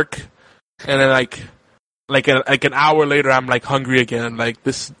this to work, and then like an hour later, I'm like hungry again. Like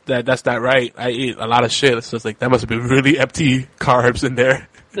that's not right. I eat a lot of shit. It's just like that must have been really empty carbs in there.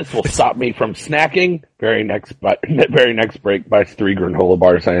 This will stop me from snacking. Very next break, buys 3 granola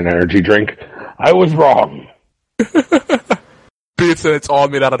bars and an energy drink. I was wrong. Pizza, it's all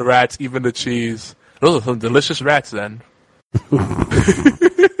made out of the rats, even the cheese. Those are some delicious rats, then.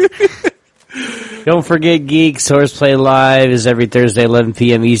 Don't forget, Geeks, HorsePLAY Live is every Thursday, 11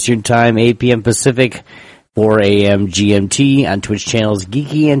 p.m. Eastern Time, 8 p.m. Pacific, 4 a.m. GMT on Twitch channels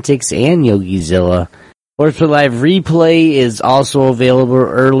Geeky Antics and YogiZilla. HorsePLAY Live replay is also available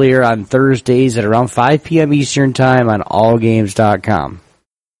earlier on Thursdays at around 5 p.m. Eastern Time on allgames.com.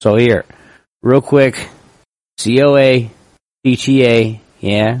 So here, real quick, COA, GTA,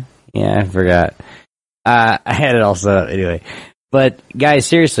 yeah, I forgot. I had it all set up anyway. But guys,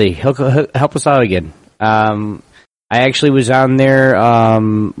 seriously, help us out again. I actually was on there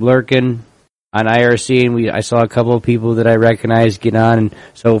lurking on IRC, and I saw a couple of people that I recognized get on. And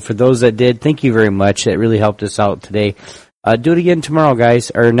so for those that did, thank you very much. That really helped us out today. Do it again tomorrow,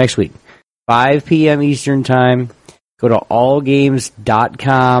 guys, or next week, 5 p.m. Eastern Time. Go to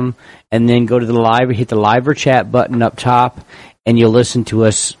allgames.com and then go to the live, hit the live or chat button up top, and you'll listen to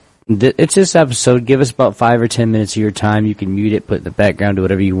us. It's this episode. Give us about 5 or 10 minutes of your time. You can mute it, put it in the background, do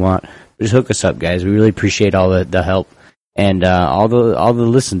whatever you want. Just hook us up, guys. We really appreciate all the help and all the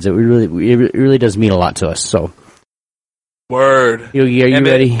listens. It really does mean a lot to us. So, word. Yogi, are you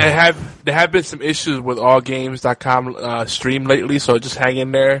ready? There have been some issues with allgames.com stream lately, so just hang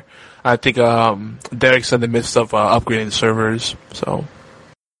in there. I think Derek's in the midst of upgrading the servers, so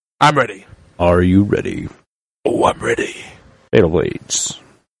I'm ready. Are you ready? Oh, I'm ready. Fatal Blades.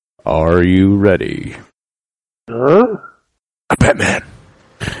 Are you ready? I'm Batman.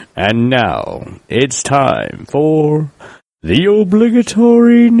 And now it's time for the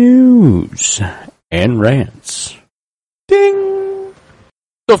obligatory news and rants. Ding!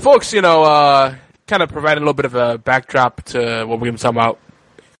 So, folks, kind of providing a little bit of a backdrop to what we're going to talk about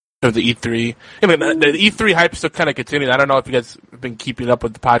of the E3. I mean, the E3 hype still kind of continuing. I don't know if you guys have been keeping up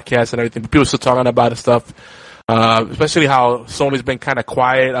with the podcast and everything, but people are still talking about it stuff. Especially how Sony's been kind of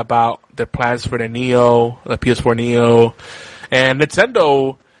quiet about their plans for the Neo, the PS4 Neo, and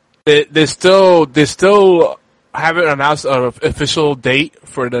Nintendo. They still haven't announced an official date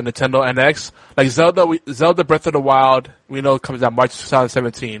for the Nintendo NX. Like Zelda Breath of the Wild, we know comes out March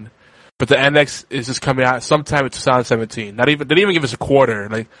 2017, but the NX is just coming out sometime in 2017. They didn't even give us a quarter.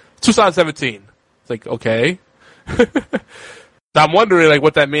 Like 2017. It's like, okay. So I'm wondering, like,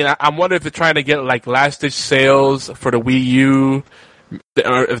 what that means. I'm wondering if they're trying to get, like, last-ditch sales for the Wii U,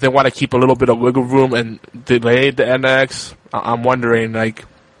 or if they want to keep a little bit of wiggle room and delay the NX. I'm wondering, like,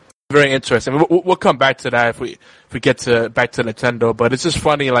 very interesting. We'll come back to that if we get back to Nintendo. But it's just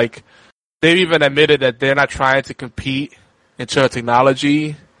funny, like, they've even admitted that they're not trying to compete in terms of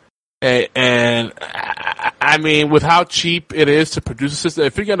technology. And I mean, with how cheap it is to produce a system,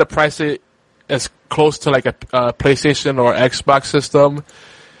 if you're going to price it as close to like a PlayStation or Xbox system,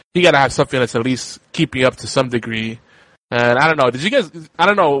 you gotta have something that's at least keeping up to some degree. And I don't know, I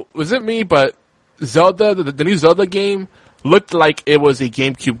don't know, was it me, but Zelda, the new Zelda game looked like it was a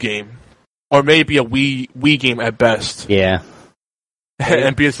GameCube game. or maybe a Wii game at best. Yeah.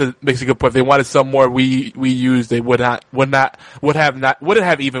 And BS makes a good point. If they wanted some more Wii U's, they wouldn't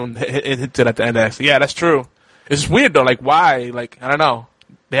have even hinted at the NX. Yeah, that's true. It's weird though. Like, why? Like, I don't know.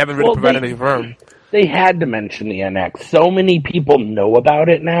 They haven't really provided any firm. They had to mention the NX. So many people know about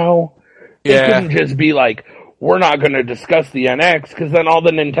it now. They couldn't just be like, we're not going to discuss the NX, because then all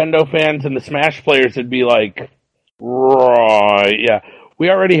the Nintendo fans and the Smash players would be like, right, yeah. We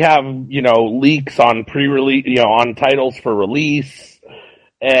already have, leaks on pre-release, on titles for release,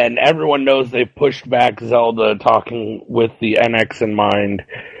 and everyone knows they've pushed back Zelda talking with the NX in mind.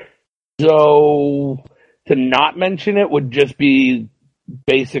 So, to not mention it would just be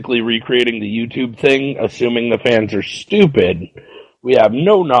basically recreating the YouTube thing, assuming the fans are stupid. We have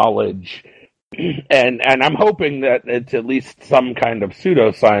no knowledge. And I'm hoping that it's at least some kind of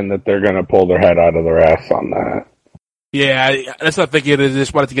pseudo sign that they're going to pull their head out of their ass on that. Yeah, that's what I think it is. They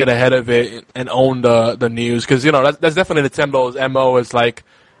just wanted to get ahead of it and own the news. Because, that's definitely Nintendo's MO is like,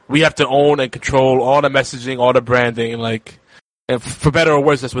 we have to own and control all the messaging, all the branding. Like, and for better or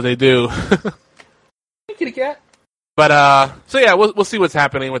worse, that's what they do. Kitty cat. But, so yeah, we'll see what's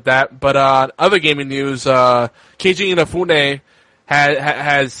happening with that. But, other gaming news, Keiji Inafune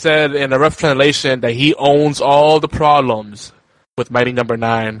has said in a rough translation that he owns all the problems with Mighty Number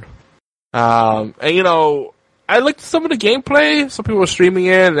 9. And, I looked at some of the gameplay. Some people were streaming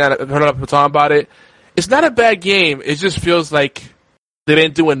it, and I've heard a lot of people talking about it. It's not a bad game. It just feels like they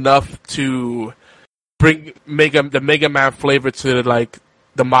didn't do enough to bring the Mega Man flavor to, like,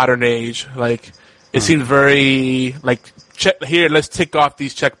 the modern age. Like, it seems very, like, here, let's tick off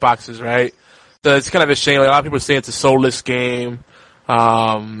these check boxes, right? So it's kind of a shame. Like, a lot of people say it's a soulless game.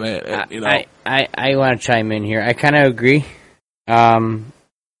 I want to chime in here. I kind of agree.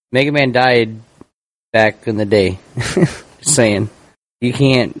 Mega Man died back in the day. Just saying, you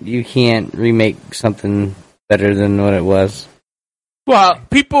can't remake something better than what it was. Well,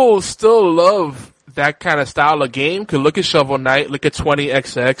 people still love that kind of style of game. Could look at Shovel Knight, look at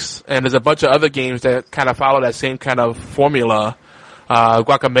 20XX, and there's a bunch of other games that kind of follow that same kind of formula.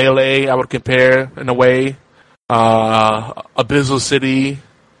 Guacamelee, I would compare in a way. Abyssal City,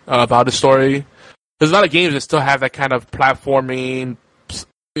 about the story. There's a lot of games that still have that kind of platforming,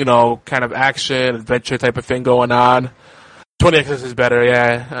 kind of action, adventure type of thing going on. 20XX is better,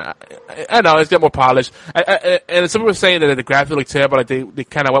 yeah. I know, it's got more polish. And some people were saying that the graphics look terrible, like they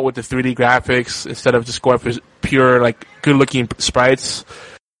kind of went with the 3D graphics instead of just going for pure, like, good-looking sprites.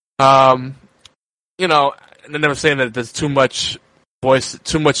 And then they were saying that there's too much voice,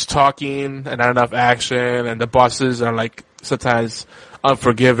 too much talking, and not enough action, and the bosses are, like, sometimes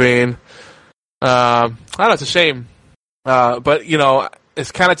unforgiving. I don't know, it's a shame. But,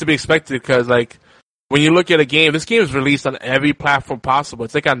 it's kind of to be expected because, like, when you look at a game, this game is released on every platform possible.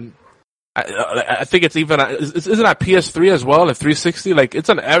 It's like on, I think it's even, isn't it on PS3 as well, and 360? Like, it's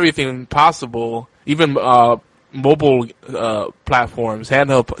on everything possible, even mobile platforms,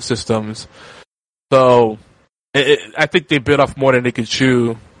 handheld systems. So, I think they bit off more than they could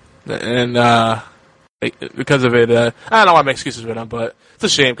chew, and because of it, I don't want to make excuses for them, but it's a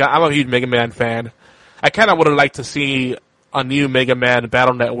shame. I'm a huge Mega Man fan. I kind of would have liked to see a new Mega Man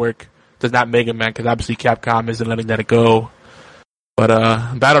Battle Network. Does not Mega Man, because obviously Capcom isn't letting that go. But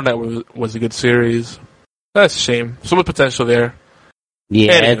Battle Network was a good series. That's a shame. So much potential there.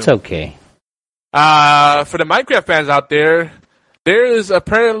 Yeah, it's okay. For the Minecraft fans out there, there is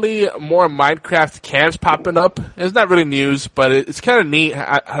apparently more Minecraft camps popping up. It's not really news, but it's kind of neat,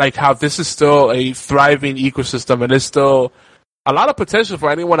 like how this is still a thriving ecosystem, and there's still a lot of potential for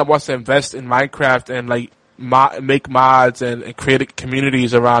anyone that wants to invest in Minecraft and like make mods and create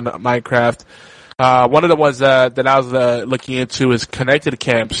communities around Minecraft. One of the ones that I was looking into is Connected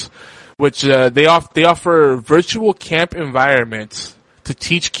Camps, which they offer virtual camp environments to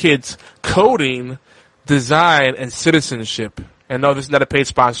teach kids coding, design, and citizenship. And no, this is not a paid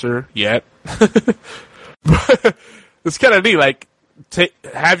sponsor yet. But it's kind of neat. Like,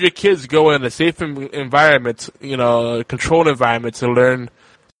 have your kids go in a safe environment, controlled environment to learn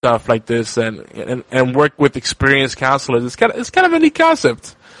stuff like this and work with experienced counselors. It's kind of a neat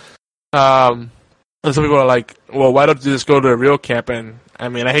concept. And some people are like, well, why don't you just go to a real camp? And I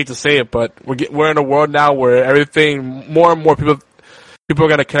mean, I hate to say it, but we're in a world now where everything, more and more people are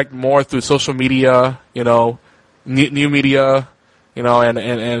going to connect more through social media, new media,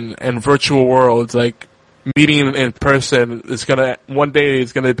 and virtual worlds. Like, meeting in person is one day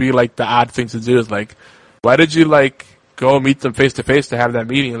is gonna be like the odd thing to do. Is like, why did you go meet them face to face to have that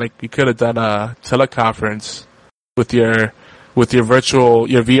meeting? Like, you could have done a teleconference with your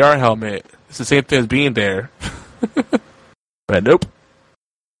VR helmet. It's the same thing as being there. But nope.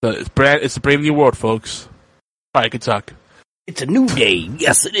 It's a brave new world, folks. All right, good talk. It's a new day.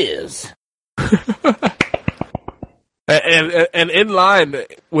 Yes, it is. And in line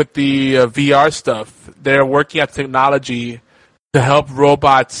with the VR stuff, they're working on technology to help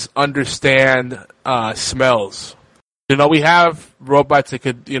robots understand smells. We have robots that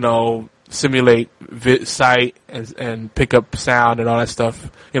could, simulate sight and pick up sound and all that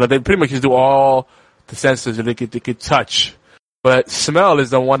stuff. They pretty much just do all the senses that they could touch. But smell is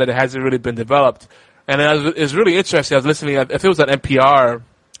the one that hasn't really been developed. And it's really interesting. I was listening, if it was on NPR,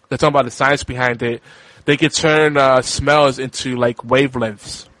 they're talking about the science behind it. They could turn smells into like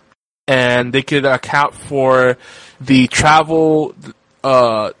wavelengths. And they could account for the travel,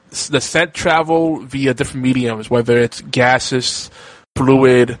 the scent travel via different mediums, whether it's gaseous,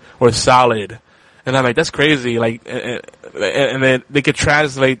 fluid, or solid. And I'm like, that's crazy. Like, and then they could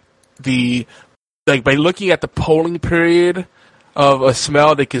translate by looking at the polling period of a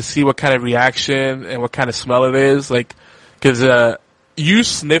smell, they can see what kind of reaction and what kind of smell it is. Like, because you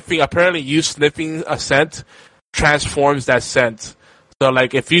sniffing a scent transforms that scent. So,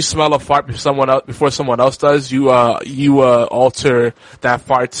 like, if you smell a fart before someone else does, you alter that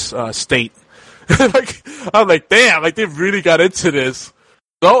fart's state. I'm like, damn, like, they've really got into this.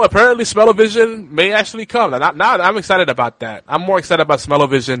 So, apparently, smell-o-vision may actually come. Now, I'm excited about that. I'm more excited about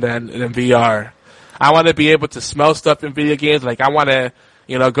smell-o-vision than VR. I want to be able to smell stuff in video games. Like, I want to,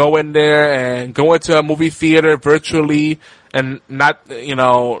 go in there and go into a movie theater virtually and not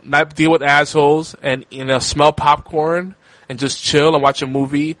deal with assholes and, smell popcorn and just chill and watch a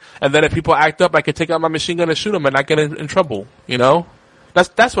movie. And then if people act up, I can take out my machine gun and shoot them and not get in trouble,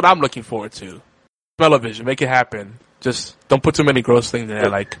 That's what I'm looking forward to. Smell-o-vision, make it happen. Just don't put too many gross things in there.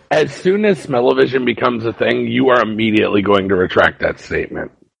 Like, as soon as smell-o-vision becomes a thing, you are immediately going to retract that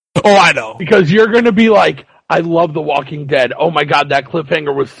statement. Oh, I know. Because you're going to be like, I love The Walking Dead. Oh my God, that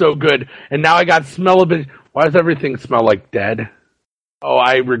cliffhanger was so good. And now I got smell-o-vision. Why does everything smell like dead? Oh,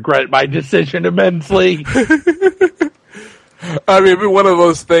 I regret my decision immensely. I mean, it'd be one of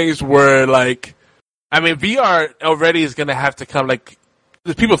those things where, VR already is going to have to come,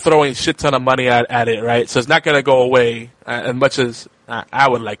 there's people throwing shit ton of money at it, right? So it's not going to go away as much as I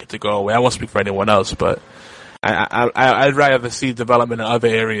would like it to go away. I won't speak for anyone else, but I'd rather see development in other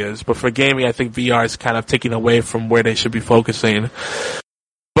areas. But for gaming, I think VR is kind of taking away from where they should be focusing.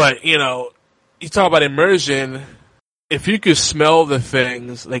 But, you talk about immersion. If you could smell the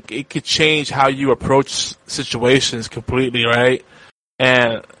things, it could change how you approach situations completely, right?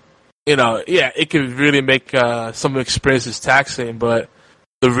 And, it could really make some experiences taxing, but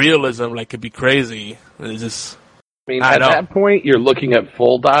the realism, could be crazy. It's just... at that point, you're looking at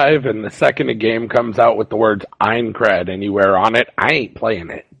full dive, and the second a game comes out with the words Aincrad anywhere on it, I ain't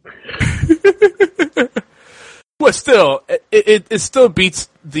playing it. But still, it still beats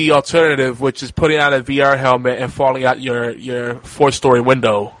the alternative, which is putting on a VR helmet and falling out your 4-story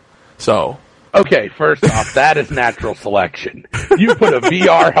window. So... Okay, first off, that is natural selection. You put a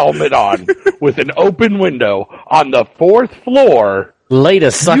VR helmet on with an open window on the 4th floor...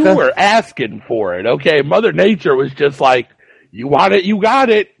 Later, sucker. You were asking for it, okay? Mother Nature was just like, you want it, you got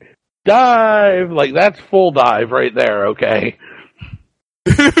it. Dive. That's full dive right there, okay?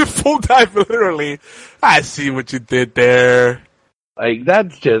 Full dive, literally. I see what you did there.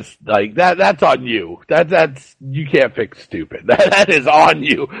 That's just, that's on you. That's, you can't fix stupid. That is on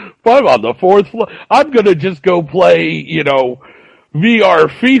you. If I'm on the 4th floor, I'm gonna just go play, VR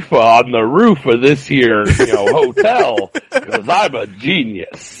FIFA on the roof of this here, hotel, because I'm a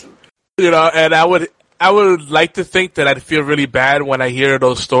genius. And I would like to think that I'd feel really bad when I hear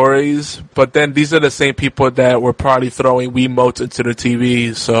those stories, but then these are the same people that were probably throwing Wiimotes into the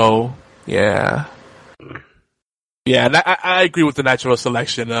TV, so, yeah. Yeah, and I agree with the natural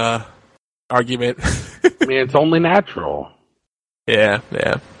selection, argument. I mean, it's only natural. Yeah.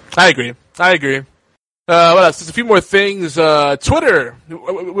 I agree. What else? Just a few more things. Twitter. We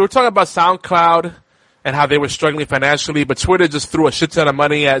were talking about SoundCloud and how they were struggling financially, but Twitter just threw a shit ton of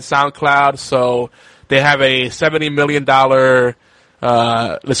money at SoundCloud, so they have a $70 million,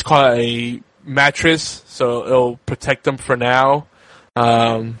 let's call it a mattress, so it'll protect them for now.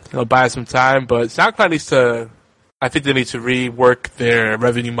 It'll buy some time, but SoundCloud I think they need to rework their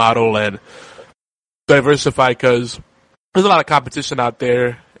revenue model and diversify, because there's a lot of competition out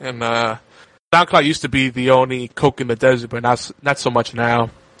there, and SoundCloud used to be the only Coke in the desert, but not so much now.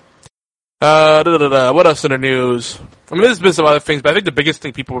 What else in the news? I mean, there's been some other things, but I think the biggest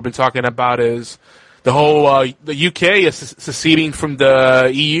thing people have been talking about is the whole the UK is seceding from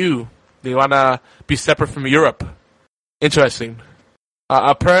the EU. They want to be separate from Europe. Interesting.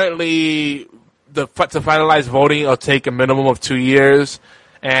 Apparently, to finalize voting, it'll take a minimum of 2 years,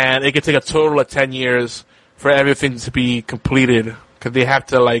 and it could take a total of 10 years for everything to be completed, because they have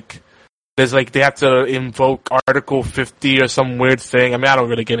to they have to invoke Article 50 or some weird thing. I mean, I don't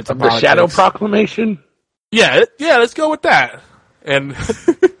really get into politics. The Shadow Proclamation? Yeah, let's go with that. And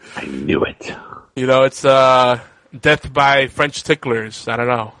I knew it. You know, it's death by French ticklers. I don't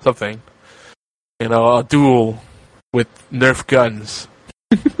know, something. You know, a duel with Nerf guns.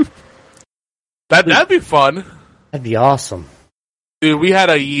 That'd be fun. That'd be awesome. Dude, we had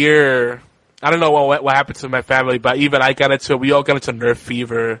a year. I don't know what happened to my family, but even I got into it. We all got into Nerf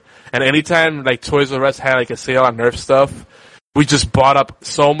fever. And anytime like Toys R Us had like a sale on Nerf stuff, we just bought up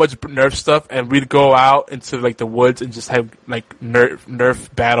so much Nerf stuff, and we'd go out into like the woods and just have like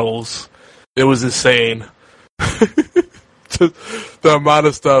Nerf battles. It was insane. Just the amount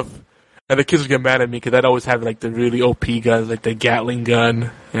of stuff. And the kids would get mad at me because I'd always have like the really OP guns, like the Gatling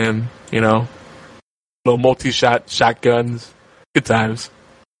gun and, you know, little multi-shot shotguns. Good times.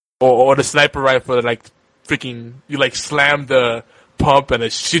 Or the sniper rifle that like freaking, you like slam the pump and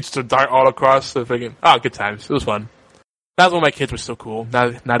it shoots the dart all across the freaking, good times. It was fun. That's when my kids were so cool.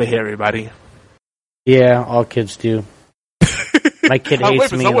 Now they hate everybody. Yeah, all kids do. My kid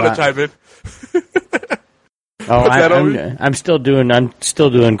hates me a lot. Chime in. I'm still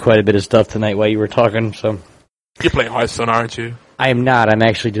doing quite a bit of stuff tonight while you were talking. So you're playing Hearthstone, aren't you? I am not. I'm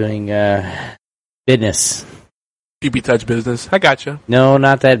actually doing business. PB Touch business. I gotcha. No,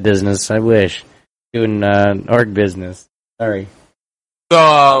 not that business. I wish. Doing org business. Sorry.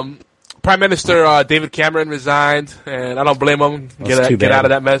 So, Prime Minister David Cameron resigned, and I don't blame him. Get out of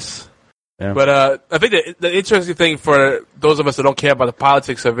that mess. Yeah. But I think the interesting thing for those of us that don't care about the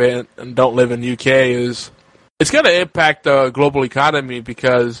politics of it and don't live in the UK is it's going to impact the global economy,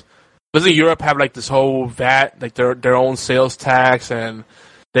 because doesn't Europe have like this whole VAT, like their own sales tax, and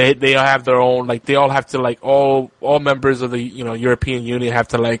they all have their own, like they all have to like all members of the European Union have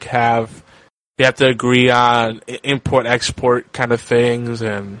to like they have to agree on import export kind of things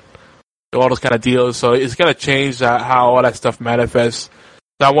and all those kind of deals. So it's going to change how all that stuff manifests.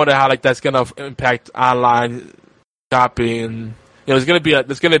 So I wonder how like that's going to impact online shopping. There's going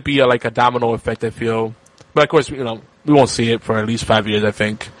to be like a domino effect, I feel. But of course, we won't see it for at least 5 years, I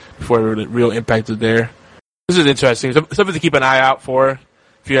think, before the real impact is there. This is interesting. Something to keep an eye out for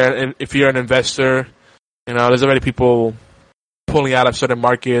if you're an investor. There's already people pulling out of certain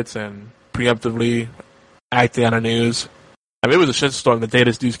markets and preemptively acting on the news. I mean, it was a shitstorm the day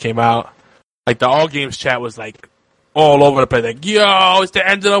this news came out. Like the All Games chat was like all over the place, like, yo, it's the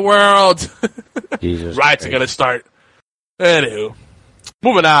end of the world. Jesus Riots are gonna start. Anywho,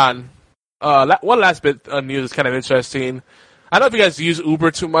 moving on. One last bit of news is kind of interesting. I don't know if you guys use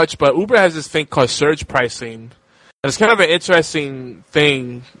Uber too much, but Uber has this thing called surge pricing. And it's kind of an interesting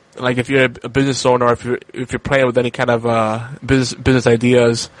thing, like if you're a business owner or if you're playing with any kind of business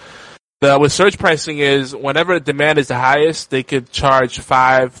ideas. With surge pricing is whenever the demand is the highest, they could charge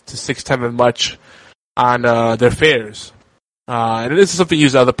 5 to 6 times as much on their fares. And this is something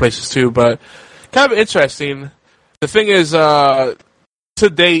used other places too, but kind of interesting. The thing is, to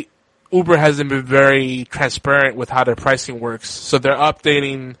date, Uber hasn't been very transparent with how their pricing works. So they're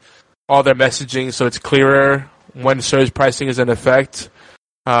updating all their messaging so it's clearer when surge pricing is in effect.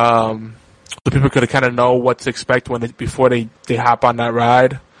 So people could kind of know what to expect before they hop on that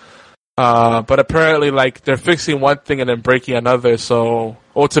ride. But apparently, like, they're fixing one thing and then breaking another. So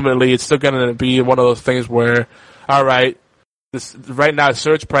ultimately, it's still going to be one of those things where, all right, right now it's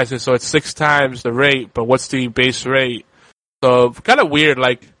surge pricing, so it's 6 times the rate, but what's the base rate? So kind of weird.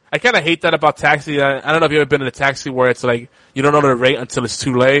 Like, I kind of hate that about taxi. I don't know if you've ever been in a taxi where it's like you don't know the rate until it's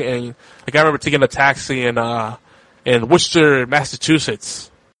too late. And like I remember taking a taxi in Worcester,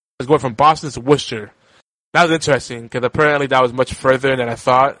 Massachusetts. I was going from Boston to Worcester. That was interesting because apparently that was much further than I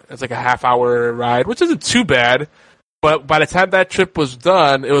thought. It's like a half-hour ride, which isn't too bad. But by the time that trip was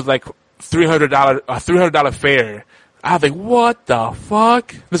done, it was like $300 fare. I was like, what the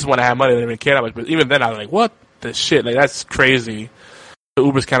fuck? This is when I had money. I didn't even care that much. But even then, I was like, what the shit? Like, that's crazy. So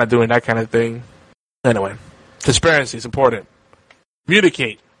Uber's kind of doing that kind of thing. Anyway, transparency is important.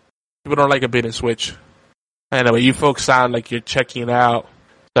 Communicate. People don't like a bait and switch. Anyway, you folks sound like you're checking out.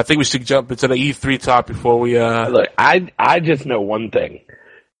 So I think we should jump into the E3 talk before we... Look, I just know one thing.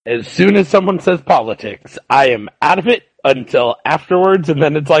 As soon as someone says politics, I am out of it until afterwards, and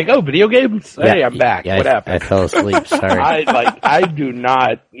then it's like, oh, video games? Yeah, hey, I'm back. Yeah, what happened? I fell asleep, sorry. I do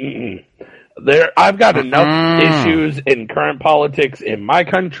not... I've got enough issues in current politics in my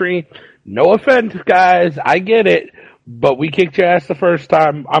country. No offense, guys. I get it. But we kicked your ass the first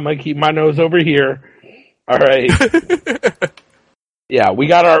time. I'm going to keep my nose over here. All right. Yeah, we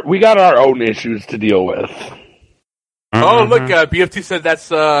got our own issues to deal with. Oh, look, BFT said that's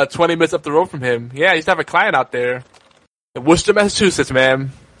 20 minutes up the road from him. Yeah, he used to have a client out there in Worcester, Massachusetts,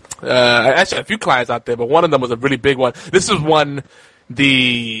 man. Actually, a few clients out there, but one of them was a really big one. This was one,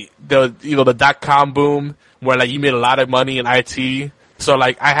 the .com boom, where like you made a lot of money in IT. So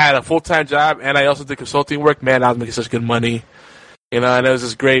like I had a full-time job and I also did consulting work. Man, I was making such good money. And it was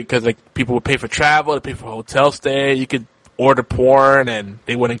just great because like people would pay for travel, they pay for hotel stay. You could order porn and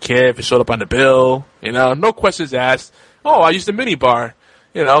they wouldn't care if it showed up on the bill. No questions asked. Oh, I used a mini bar.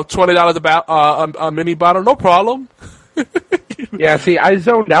 $20 a mini bottle, no problem. Yeah, see, I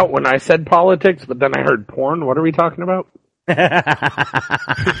zoned out when I said politics, but then I heard porn. What are we talking about?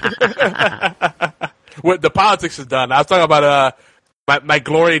 Well, the politics is done. I was talking about my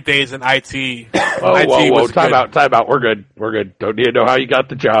glory days in IT. Whoa, time out. We're good. Don't need to know how you got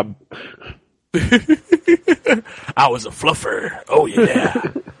the job. I was a fluffer. Oh, yeah.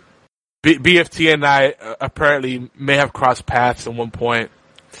 BFT and I apparently may have crossed paths at one point.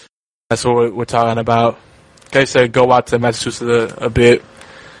 That's what we're talking about. Like I said, go out to Massachusetts a bit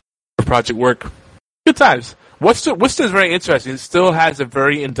for project work. Good times. Worcester is very interesting. It still has a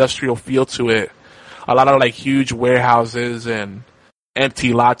very industrial feel to it. A lot of like huge warehouses and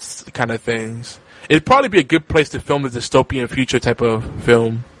empty lots kind of things. It'd probably be a good place to film a dystopian future type of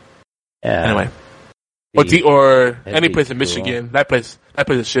film. Yeah. Anyway. Or any place in Michigan. That place is a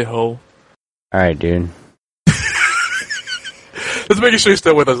shithole. Alright, dude. Let's make sure you're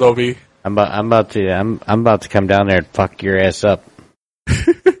still with us, Obi. I'm about to come down there and fuck your ass up.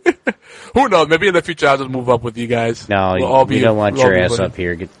 Who knows? Maybe in the future I'll just move up with you guys. No, we don't want your ass up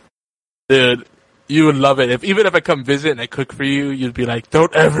here. Dude, you would love it. Even if I come visit and I cook for you, you'd be like,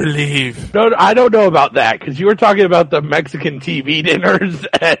 don't ever leave. No, I don't know about that, because you were talking about the Mexican TV dinners,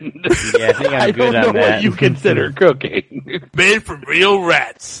 and yeah, I think I'm good on that. I don't know what you consider cooking. Made from real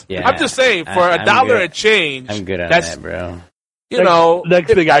rats. Yeah, I'm just saying, for $1 a change. I'm good on that, bro.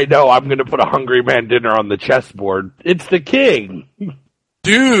 Next thing I know, I'm going to put a Hungry Man dinner on the chessboard. It's the king.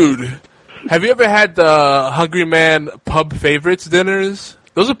 Dude, have you ever had the Hungry Man pub favorites dinners?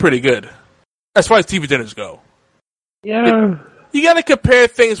 Those are pretty good. As far as TV dinners go. Yeah. You gotta compare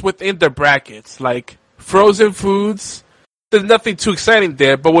things within the brackets. Like, frozen foods, there's nothing too exciting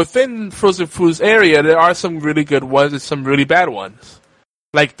there. But within frozen foods area, there are some really good ones and some really bad ones.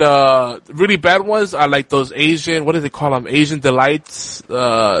 Like, the really bad ones are like those Asian, what do they call them? Asian Delights,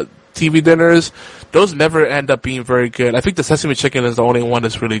 TV dinners. Those never end up being very good. I think the sesame chicken is the only one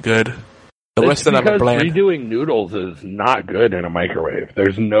that's really good. The rest of them are bland. Redoing noodles is not good in a microwave.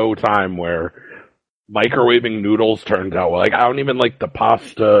 There's no time where microwaving noodles turns out well. Like, I don't even like the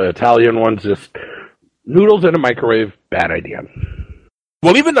pasta Italian ones. Just noodles in a microwave, bad idea.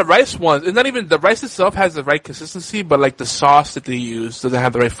 Well, even the rice ones, it's not even, the rice itself has the right consistency, but like the sauce that they use doesn't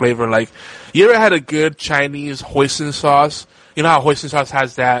have the right flavor. Like, you ever had a good Chinese hoisin sauce? You know how hoisin sauce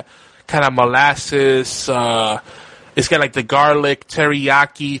has that kind of molasses, it's got like the garlic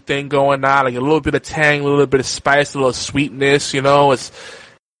teriyaki thing going on, like a little bit of tang, a little bit of spice, a little sweetness, it's,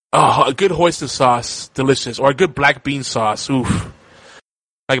 a good hoisin sauce, delicious. Or a good black bean sauce, oof.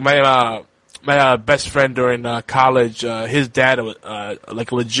 Like my best friend during college, his dad was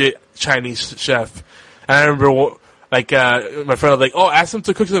like a legit Chinese chef. And I remember my friend was like, "Oh, ask him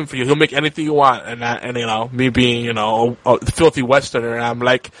to cook something for you. He'll make anything you want." And me being a filthy Westerner, and I'm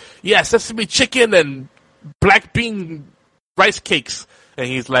like, "Yeah, sesame chicken and black bean rice cakes." And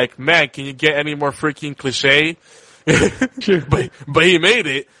he's like, "Man, can you get any more freaking cliche?" but he made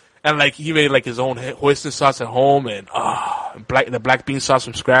it. And like he made like his own hoisin sauce at home, and the black bean sauce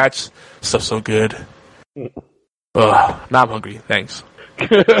from scratch, stuff so good. Now I'm hungry. Thanks.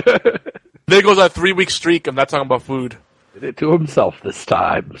 There goes our 3-week streak. I'm not talking about food. Did it to himself this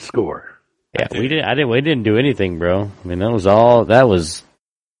time. Score. Yeah, we didn't do anything, bro. I mean, that was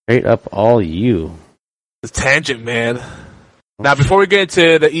straight up all you. It's tangent, man. Now, before we get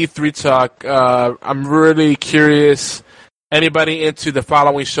into the E3 talk, I'm really curious. Anybody into the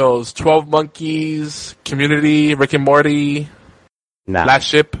following shows? 12 Monkeys, Community, Rick and Morty, Last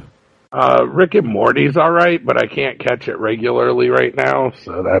Ship? Rick and Morty's alright, but I can't catch it regularly right now,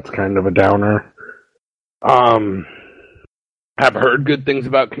 so that's kind of a downer. Have heard good things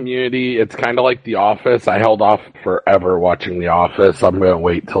about Community. It's kind of like The Office. I held off forever watching The Office. I'm going to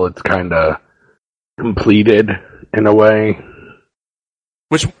wait till it's kind of completed in a way.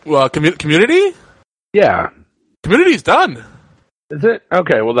 Which, Community? Yeah. Community's done. Is it?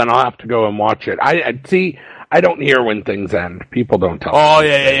 Okay, well then I'll have to go and watch it. I don't hear when things end. People don't tell me. Oh,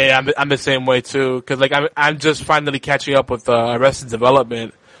 yeah. I'm the same way, too. Because, like, I'm just finally catching up with Arrested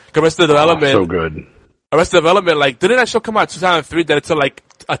Development. Arrested Development. So good. Arrested Development, like, didn't that show come out in 2003? That it took, like,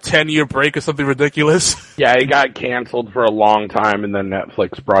 a 10-year break or something ridiculous. Yeah, it got canceled for a long time, and then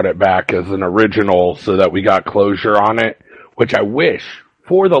Netflix brought it back as an original so that we got closure on it, which I wish,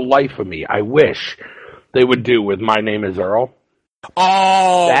 for the life of me, I wish they would do with My Name is Earl.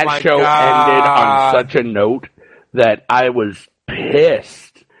 Oh, that show ended on such a note that I was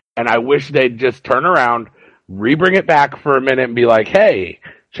pissed, and I wish they'd just turn around, re-bring it back for a minute, and be like, hey,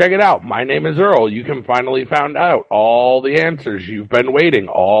 check it out. My Name is Earl. You can finally find out all the answers you've been waiting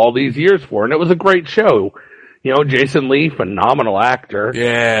all these years for. And it was a great show. You know, Jason Lee, phenomenal actor.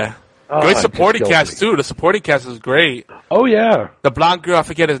 Yeah. Great supporting cast, too. The supporting cast is great. Oh, yeah. The blonde girl, I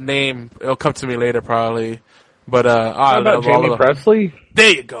forget his name. It'll come to me later, probably. But, how about Jamie Presley?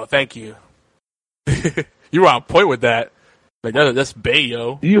 There you go. Thank you. You were on point with that. Like, that's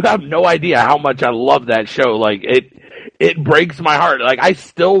Bayo. You have no idea how much I love that show. Like, it breaks my heart. Like, I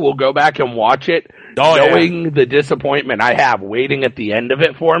still will go back and watch it, knowing the disappointment I have waiting at the end of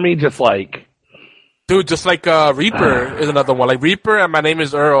it for me, just like... Dude, just like Reaper is another one. Like, Reaper and My Name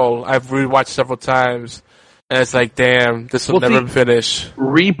is Earl, I've rewatched several times, and it's like, damn, this will never finish.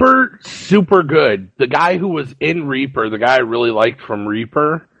 Reaper, super good. The guy who was in Reaper, the guy I really liked from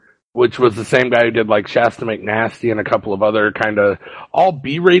Reaper, which was the same guy who did, like, Shasta McNasty and a couple of other kind of all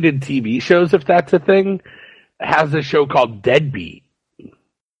B-rated TV shows, if that's a thing, has a show called Deadbeat.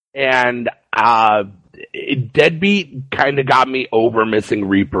 And Deadbeat kind of got me over missing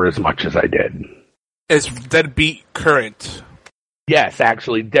Reaper as much as I did. Is Deadbeat current? Yes,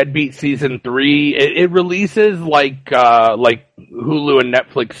 actually. Deadbeat Season 3, it releases like Hulu and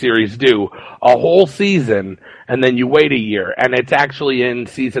Netflix series do, a whole season, and then you wait a year. And it's actually in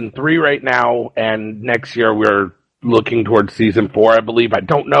Season 3 right now, and next year we're looking towards Season 4, I believe. I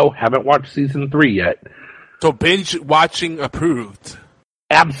don't know. Haven't watched Season 3 yet. So binge watching approved.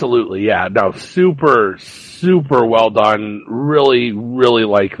 Absolutely, yeah. No, super, super well done. Really, really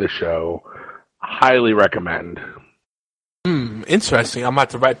like the show. Highly recommend. Interesting. I'm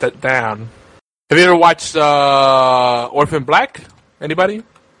about to write that down. Have you ever watched Orphan Black? Anybody?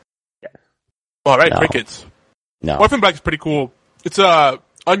 Yeah. All right, No. crickets. No. Orphan Black is pretty cool. It's a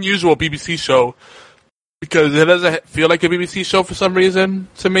unusual BBC show because it doesn't feel like a BBC show for some reason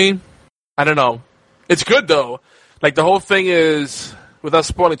to me. I don't know. It's good though. Like the whole thing is, without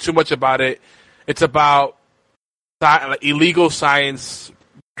spoiling too much about it, it's about illegal science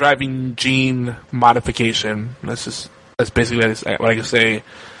driving gene modification. That's basically what I can say.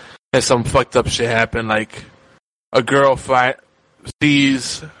 And some fucked up shit happened. Like a girl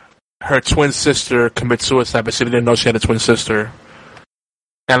sees her twin sister commit suicide, but she didn't know she had a twin sister.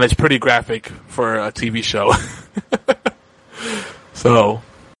 And it's pretty graphic for a TV show. So,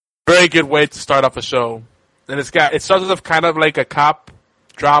 very good way to start off a show. And it starts off kind of like a cop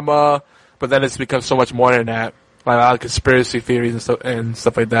drama, but then it's become so much more than that. Like a lot of conspiracy theories and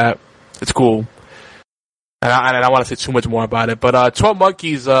stuff like that. It's cool. And I don't want to say too much more about it. But 12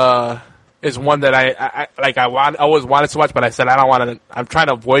 Monkeys is one that I always wanted to watch, but I said I don't want to. I'm trying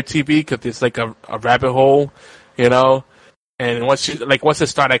to avoid TV because it's like a rabbit hole, you know. And once it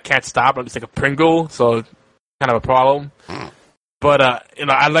starts, I can't stop. It's like a Pringle, so kind of a problem. But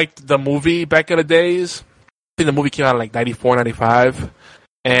I liked the movie back in the days. I think the movie came out in like 94, 95.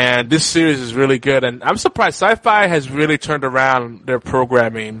 And this series is really good. And I'm surprised Sci-Fi has really turned around their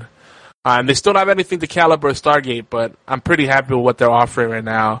programming. And they still don't have anything to caliber Stargate, but I'm pretty happy with what they're offering right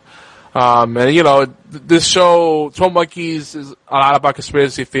now. And, you know, this show, 12 Monkeys, is a lot about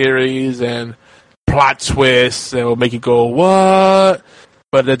conspiracy theories and plot twists, and will make you go, what?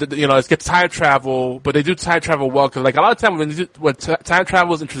 But, you know, it's get time travel, but they do time travel well, because, like, a lot of times when time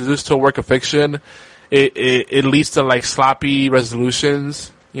travel is introduced to a work of fiction, it leads to, like, sloppy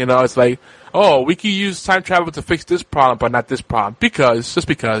resolutions. You know, it's like, oh, we can use time travel to fix this problem, but not this problem. Just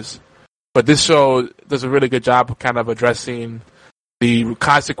because. But this show does a really good job of kind of addressing the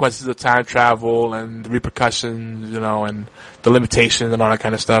consequences of time travel and the repercussions, you know, and the limitations and all that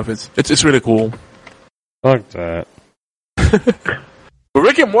kind of stuff. It's really cool. Fuck that. But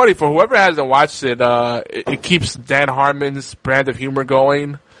Rick and Morty, for whoever hasn't watched it, it keeps Dan Harmon's brand of humor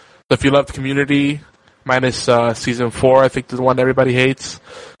going. So if you love Community, minus season 4, I think the one everybody hates,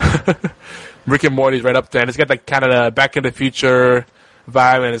 Rick and Morty's right up there. And it's got like kind of the Back in the Future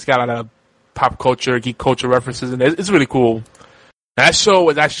vibe, and it's got a lot of pop culture, geek culture references, and it's really cool. That show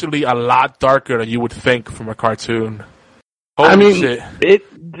is actually a lot darker than you would think from a cartoon. Holy shit. It's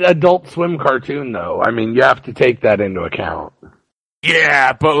Adult Swim cartoon, though. I mean, you have to take that into account.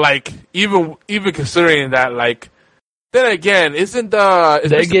 Yeah, but like even considering that, like, then again, is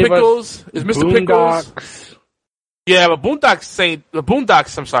Mr. Pickles? Yeah, but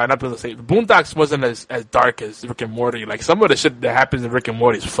Boondocks. I'm sorry, not the same. Boondocks wasn't as dark as Rick and Morty. Like some of the shit that happens in Rick and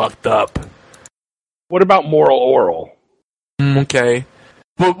Morty is fucked up. What about Moral Oral? Okay,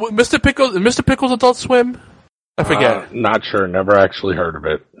 but Mr. Pickles Adult Swim. I forget. Not sure. Never actually heard of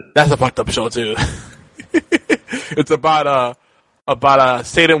it. That's a fucked up show too. It's about a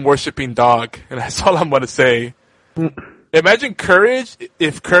Satan worshipping dog, and that's all I'm gonna say. Imagine Courage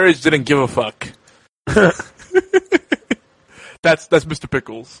if Courage didn't give a fuck. That's Mr.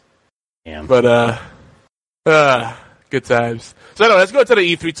 Pickles. Damn. But good times. So anyway, let's go to the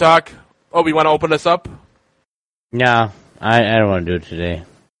E3 talk. Oh, we want to open this up? No, I don't want to do it today.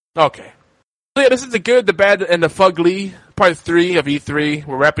 Okay. So yeah, this is the good, the bad, and the fugly, part 3 of E3.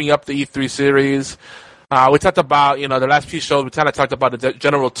 We're wrapping up the E3 series. We talked about, the last few shows, we kind of talked about the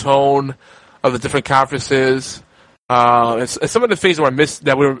general tone of the different conferences. And some of the things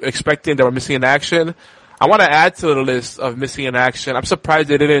that we were expecting that were missing in action. I want to add to the list of missing in action. I'm surprised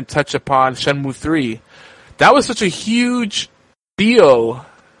they didn't touch upon Shenmue 3. That was such a huge deal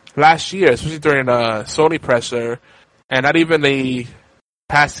last year, especially during the Sony presser, and not even a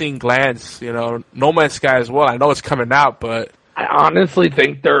passing glance. No Man's Sky as well. I know it's coming out, but I honestly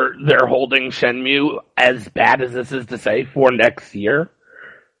think they're holding Shenmue, as bad as this is to say, for next year,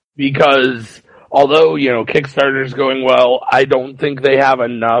 because although Kickstarter's going well, I don't think they have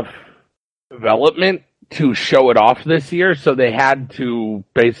enough development to show it off this year, so they had to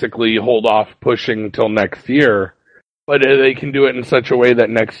basically hold off pushing till next year. But they can do it in such a way that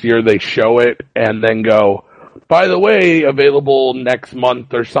next year they show it and then go, by the way, available next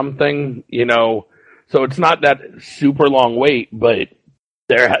month or something, So it's not that super long wait, but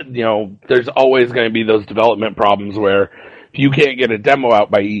there's always going to be those development problems where if you can't get a demo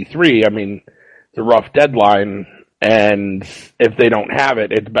out by E3, it's a rough deadline, and if they don't have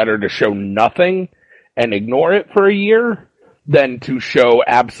it, it's better to show nothing and ignore it for a year than to show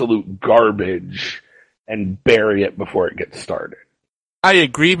absolute garbage and bury it before it gets started. I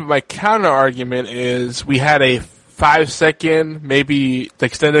agree, but my counter argument is we had a 5-second, maybe the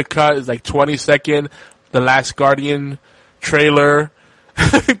extended cut is like 20-second, The Last Guardian trailer,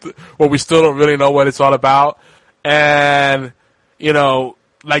 where we still don't really know what it's all about. And,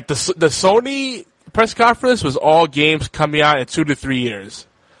 like the Sony press conference was all games coming out in 2 to 3 years.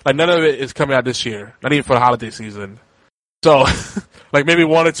 Like none of it is coming out this year, not even for the holiday season. So, like maybe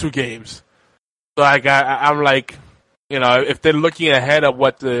 1 or 2 games. So I'm like, if they're looking ahead of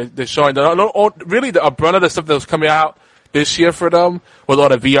what they're showing, really the brunt of the stuff that was coming out this year for them was all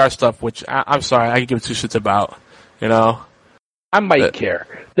the VR stuff, which I'm sorry, I can give 2 shits about, I might care.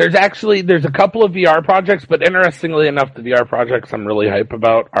 There's a couple of VR projects, but interestingly enough, the VR projects I'm really hype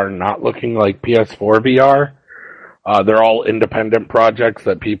about are not looking like PS4 VR. They're all independent projects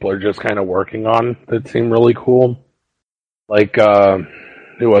that people are just kind of working on that seem really cool. Like,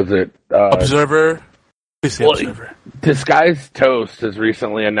 who was it? Observer. Observer. Disguised Toast has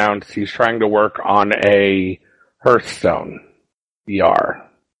recently announced he's trying to work on a Hearthstone VR.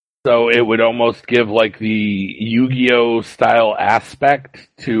 So it would almost give like the Yu-Gi-Oh style aspect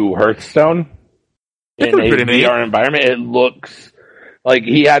to Hearthstone in a VR environment. It looks like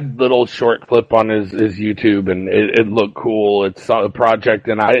he had a little short clip on his YouTube, and it looked cool. It's a project,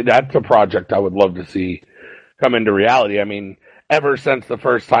 and that's a project I would love to see come into reality. Ever since the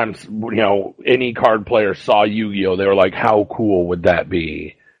first time any card player saw Yu-Gi-Oh, they were like, "How cool would that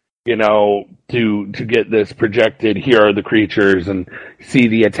be?" To get this projected, here are the creatures and see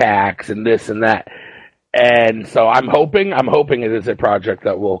the attacks and this and that. And so I'm hoping it is a project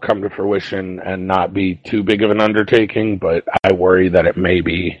that will come to fruition and not be too big of an undertaking, but I worry that it may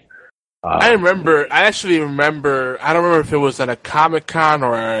be. I actually remember, I don't remember if it was at a Comic-Con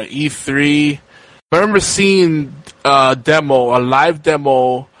or a E3, but I remember seeing a live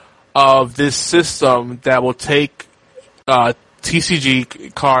demo of this system that will take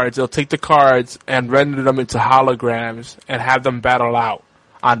TCG cards. They'll take the cards and render them into holograms and have them battle out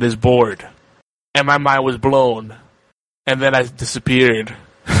on this board. And my mind was blown. And then I disappeared.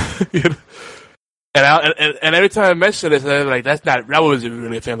 And every time I mentioned it, I was like, that wasn't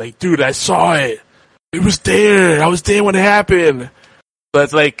really a thing. Like, dude, I saw it. It was there. I was there when it happened. But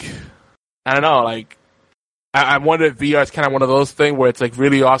it's like, I don't know, like, I wonder if VR is kind of one of those things where it's like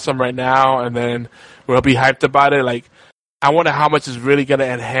really awesome right now, and then we'll be hyped about it. Like, I wonder how much is really going to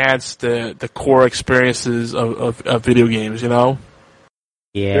enhance the core experiences of video games,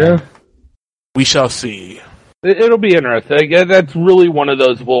 Yeah. We shall see. It'll be interesting. That's really one of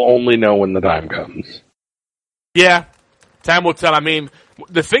those we'll only know when the time comes. Yeah. Time will tell.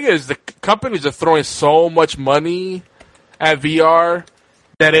 The thing is, the companies are throwing so much money at VR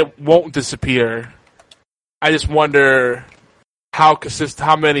that it won't disappear. I just wonder how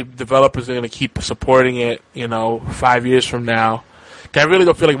many developers are going to keep supporting it, 5 years from now. I really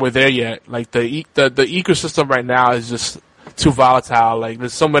don't feel like we're there yet. Like the ecosystem right now is just too volatile. Like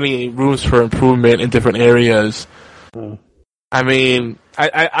there's so many rooms for improvement in different areas. I mean,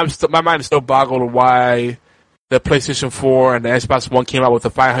 my mind is still boggled why the PlayStation 4 and the Xbox One came out with a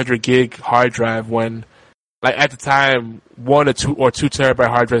 500 gig hard drive when, like at the time, 1 or 2 terabyte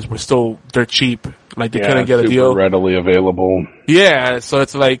hard drives were still dirt cheap. Like they couldn't get a deal. Readily available. Yeah, so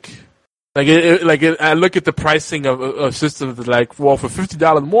it's like I look at the pricing of systems like, well, for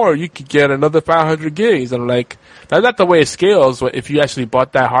 $50 more, you could get another 500 gigs. And I'm like, that's not the way it scales if you actually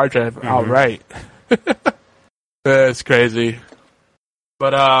bought that hard drive outright. It's crazy.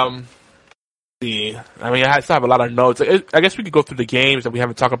 But, see. I mean, I still have a lot of notes. I guess we could go through the games that we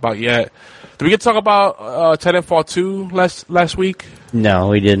haven't talked about yet. Did we get to talk about Titanfall 2 last week? No,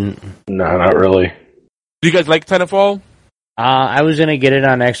 we didn't. No, not really. Do you guys like Titanfall? I was gonna get it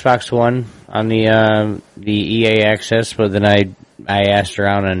on Xbox One on the EA Access, but then I asked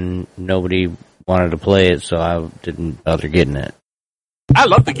around and nobody wanted to play it, so I didn't bother getting it. I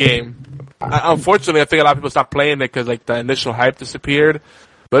love the game. Unfortunately, I think a lot of people stopped playing it because like the initial hype disappeared.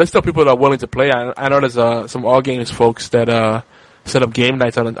 But there's still people that are willing to play. I know there's some All Games folks that set up game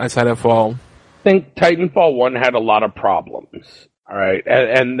nights on Titanfall. I think Titanfall 1 had a lot of problems. All right,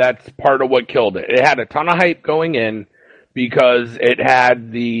 and that's part of what killed it. It had a ton of hype going in because it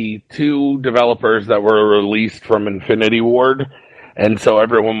had the 2 developers that were released from Infinity Ward, and so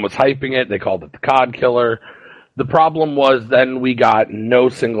everyone was hyping it. They called it the COD killer. The problem was then we got no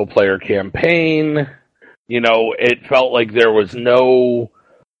single-player campaign. It felt like there was no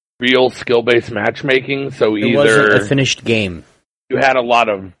real skill-based matchmaking, so it wasn't a finished game. You had a lot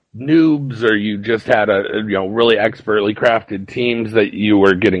of noobs, or you just had really expertly crafted teams that you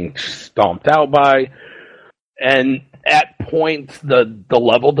were getting stomped out by. And at points, the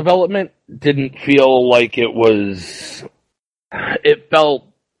level development didn't feel like it was. It felt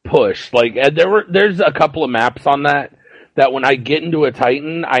pushed. Like there's a couple of maps on that when I get into a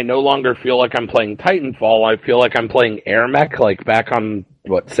Titan, I no longer feel like I'm playing Titanfall. I feel like I'm playing Air Mech, like back on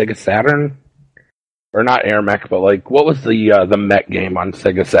Sega Saturn. Or not Air Mech, but like, what was the mech game on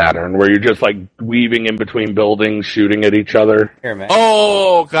Sega Saturn, where you're just like weaving in between buildings, shooting at each other? Air Mech.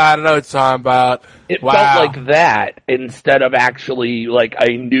 Oh, God, I know what you're talking about. It felt like that instead of actually like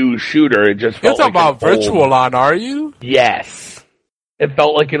a new shooter. It just felt like about Virtual On, are you? Yes. It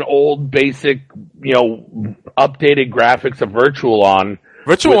felt like an old, basic, updated graphics of Virtual On.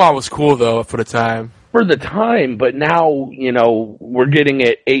 Virtual On was cool, though, for the time. For the time, but now, we're getting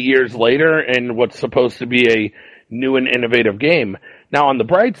it 8 years later in what's supposed to be a new and innovative game. Now, on the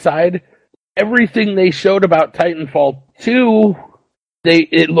bright side, everything they showed about Titanfall 2,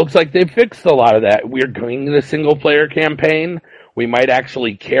 it looks like they've fixed a lot of that. We're doing the single-player campaign. We might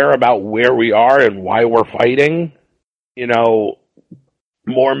actually care about where we are and why we're fighting.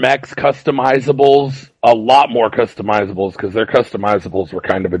 More mechs, customizables, a lot more customizables, because their customizables were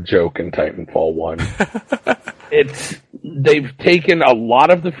kind of a joke in Titanfall 1. They've taken a lot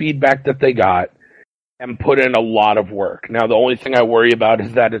of the feedback that they got and put in a lot of work. Now, the only thing I worry about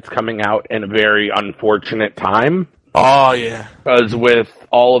is that it's coming out in a very unfortunate time. Oh, yeah. Because with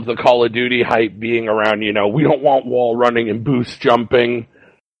all of the Call of Duty hype being around, we don't want wall running and boost jumping.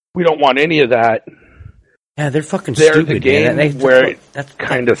 We don't want any of that. Yeah, they're fucking stupid. They're the game where that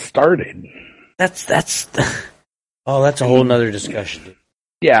kind of started. That's a whole nother discussion.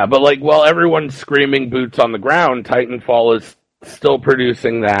 Yeah, but while everyone's screaming boots on the ground, Titanfall is still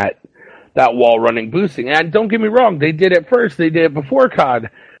producing that wall running boosting. And don't get me wrong, they did it first. They did it before COD.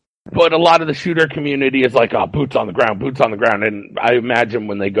 But a lot of the shooter community is like, oh, boots on the ground, boots on the ground. And I imagine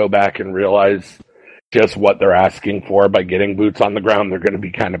when they go back and realize just what they're asking for by getting boots on the ground, they're going to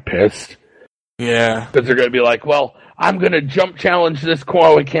be kind of pissed. Yeah. Because they're going to be like, well, I'm going to jump challenge this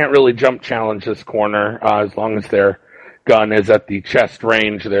corner. We can't really jump challenge this corner. As long as their gun is at the chest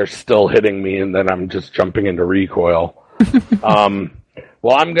range, they're still hitting me, and then I'm just jumping into recoil.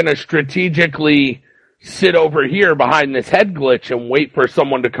 Well, I'm going to strategically sit over here behind this head glitch and wait for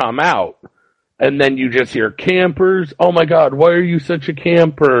someone to come out. And then you just hear campers. Oh, my God, why are you such a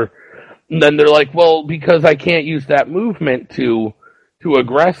camper? And then they're like, well, because I can't use that movement to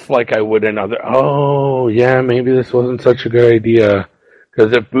aggress like I would in other... Oh, yeah, maybe this wasn't such a good idea.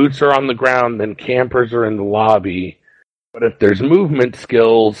 Because if boots are on the ground, then campers are in the lobby. But if there's movement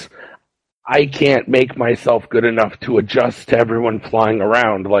skills, I can't make myself good enough to adjust to everyone flying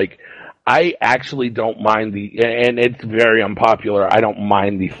around. I actually don't mind and it's very unpopular, I don't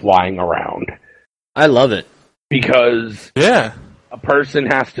mind the flying around. I love it. Because... Yeah. a person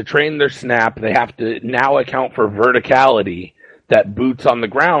has to train their snap. They have to now account for verticality that boots on the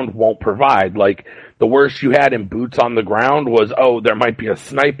ground won't provide. Like, the worst you had in boots on the ground was, there might be a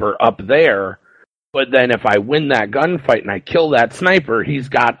sniper up there, but then if I win that gunfight and I kill that sniper, he's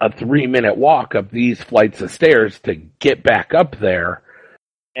got a 3-minute walk up these flights of stairs to get back up there.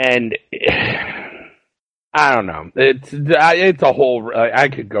 And I don't know. It's a whole... I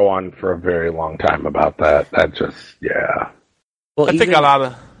could go on for a very long time about that. That just, yeah. Well, I think a lot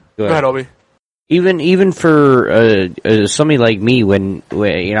of... Go ahead, Obi. Even for somebody like me, when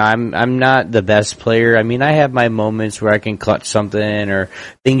I'm not the best player. I mean, I have my moments where I can clutch something, or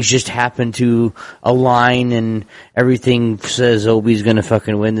things just happen to align, and everything says Obi's gonna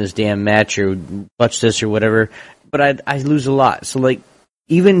fucking win this damn match or clutch this or whatever. But I lose a lot. So like,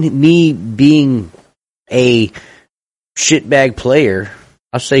 even me being a shitbag player,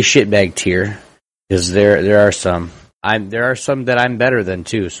 I'll say shitbag tier, because there are some. There are some that I'm better than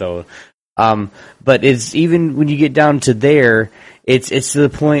too. So. But it's even when you get down to there, it's to the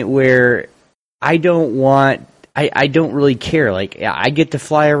point where I don't really care. Like, I get to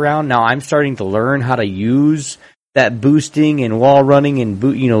fly around now. I'm starting to learn how to use that boosting and wall running and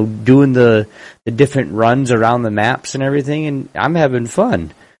doing the different runs around the maps and everything, and I'm having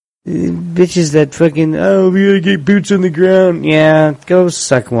fun. Bitches that fucking, we gotta get boots on the ground. Yeah, go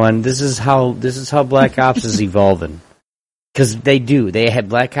suck one. This is how Black Ops is evolving. Because they do. They have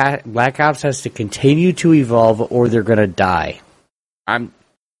Black Ops has to continue to evolve, or they're gonna die. I'm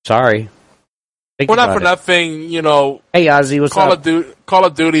sorry. Well, not for nothing, Hey, Ozzy, what's up? Call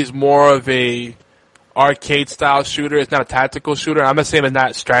of Duty is more of a arcade style shooter. It's not a tactical shooter. I'm not saying there's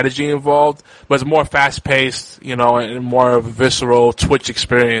not strategy involved, but it's more fast paced, and more of a visceral Twitch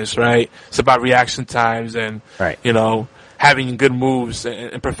experience, right? It's about reaction times and having good moves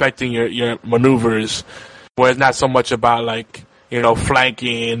and perfecting your maneuvers. Where it's not so much about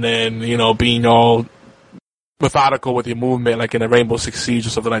flanking and being all methodical with your movement, like in a Rainbow Six Siege or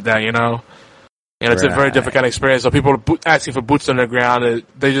something like that, And it's a very different kind of experience. So people are asking for boots on the ground.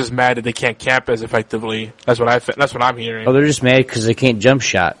 They're just mad that they can't camp as effectively. That's what I'm hearing. Oh, they're just mad because they can't jump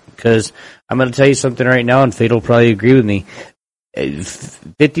shot. Because I'm going to tell you something right now, and Fate will probably agree with me.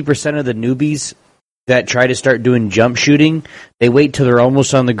 50% of the newbies that try to start doing jump shooting, they wait till they're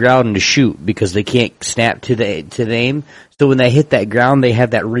almost on the ground to shoot because they can't snap to the aim. So when they hit that ground, they have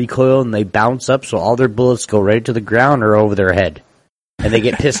that recoil and they bounce up, so all their bullets go right to the ground or over their head. And they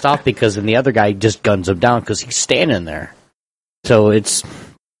get pissed off because then the other guy just guns them down because he's standing there. So it's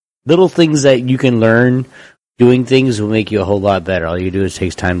little things that you can learn. Doing things will make you a whole lot better. All you do is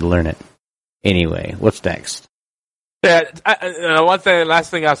takes time to learn it. Anyway, what's next? Yeah, last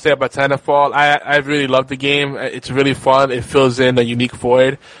thing I'll say about Titanfall, I really love the game. It's really fun. It fills in a unique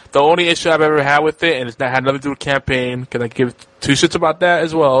void. The only issue I've ever had with it, and it's not had nothing to do with campaign, because I give two shits about that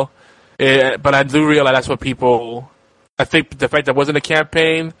as well. But I do realize that's what I think the fact that it wasn't a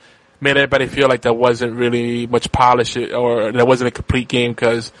campaign made everybody feel like there wasn't really much polish or there wasn't a complete game,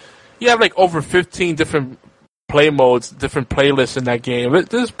 because you have over 15 different play modes, different playlists in that game.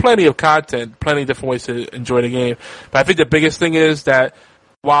 There's plenty of content, plenty of different ways to enjoy the game. But I think the biggest thing is that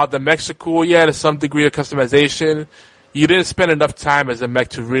while the mechs are cool, to some degree of customization, you didn't spend enough time as a mech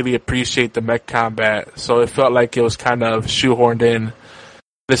to really appreciate the mech combat. So it felt like it was kind of shoehorned in.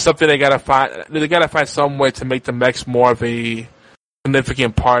 There's something they gotta find. They gotta find some way to make the mechs more of a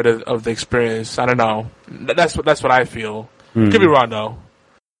significant part of the experience. I don't know. That's what I feel. Could be wrong though.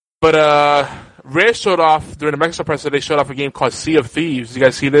 But Rare showed off during the Microsoft press. They showed off a game called Sea of Thieves. You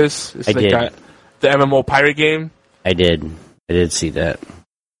guys see this? It's I did. The MMO pirate game. I did see that.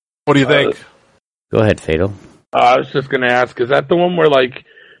 What do you think? Go ahead, Fatal. I was just going to ask, is that the one where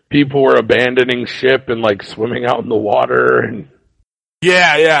people were abandoning ship and swimming out in the water? And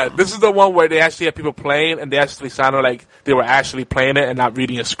Yeah. This is the one where they actually had people playing, and they actually sounded like they were actually playing it and not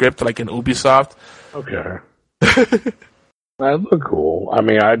reading a script like in Ubisoft. Okay. That looked cool. I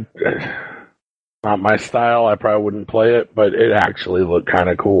mean, not my style. I probably wouldn't play it, but it actually looked kind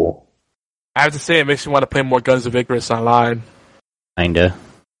of cool. I have to say, it makes me want to play more Guns of Icarus Online. Kinda.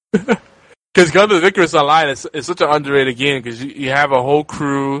 Because Guns of Icarus Online is such an underrated game, because you have a whole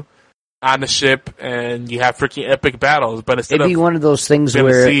crew on the ship, and you have freaking epic battles. But instead it'd be one of those things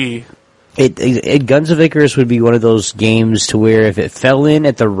where it Guns of Icarus would be one of those games to where if it fell in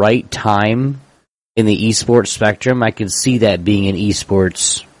at the right time in the esports spectrum, I could see that being an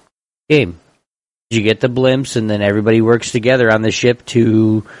esports game. You get the blimps, and then everybody works together on the ship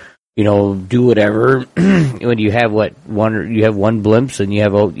to, do whatever. When you have you have one blimps, and you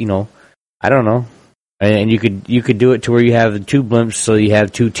have I don't know, and you could do it to where you have two blimps, so you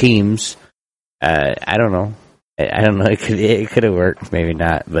have two teams. I don't know, I don't know. It could have worked, maybe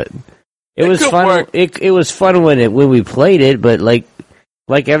not, but it was fun. Work. It was fun when we played it, but like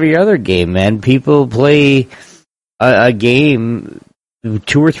every other game, man, people play a game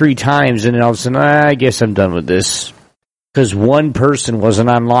 2 or 3 times, and then all of a sudden, I guess I'm done with this because one person wasn't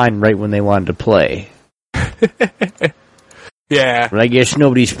online right when they wanted to play. Yeah, but I guess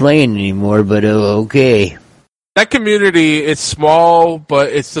nobody's playing anymore. But okay. That community, it's small,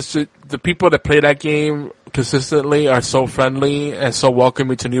 but it's just the people that play that game consistently are so friendly and so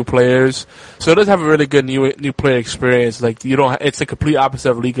welcoming to new players. So it does have a really good new player experience. Like it's the complete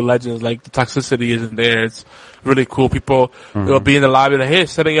opposite of League of Legends. Like the toxicity isn't there. It's really cool. People will be in the lobby like, hey,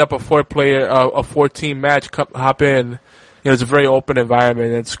 setting up a 4-team match. Hop in. It's a very open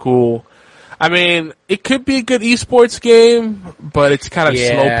environment. It's cool. I mean, it could be a good esports game, but it's kind of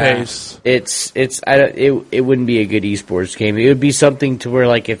slow paced. It wouldn't be a good esports game. It would be something to where,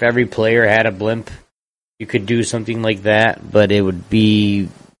 like, if every player had a blimp, you could do something like that. But it would be,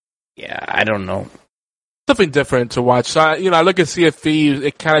 I don't know, something different to watch. So, I look at Sea of Thieves.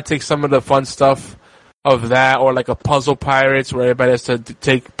 It kind of takes some of the fun stuff of that, or like a Puzzle Pirates, where everybody has to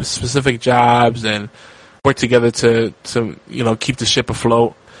take specific jobs and work together to keep the ship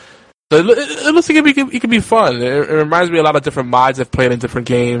afloat. So it looks like it could be fun. It reminds me of a lot of different mods I've played in different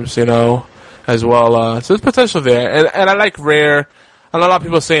games, as well. So there's potential there. And I like Rare. I know a lot of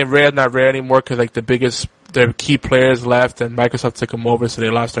people saying Rare's not Rare anymore because like their key players left and Microsoft took them over, so they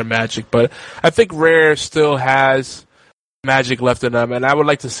lost their magic. But I think Rare still has magic left in them, and I would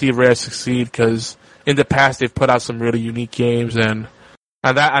like to see Rare succeed because in the past they've put out some really unique games, and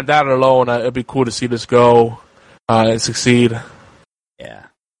that alone, it'd be cool to see this go and succeed. Yeah.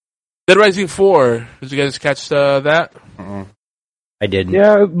 Dead Rising 4. Did you guys catch that? I didn't.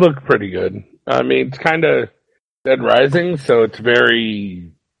 Yeah, it looked pretty good. I mean, it's kind of Dead Rising, so it's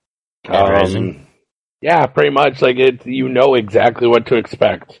very... Dead Rising? Yeah, pretty much. Like, you know exactly what to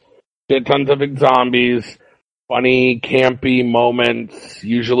expect. Shit tons of zombies, funny, campy moments,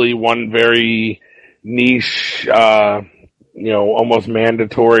 usually one very niche, almost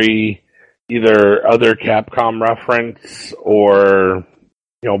mandatory, either other Capcom reference or...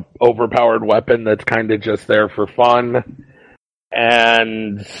 overpowered weapon that's kind of just there for fun.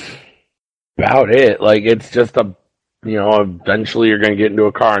 And about it. Like, it's just eventually you're going to get into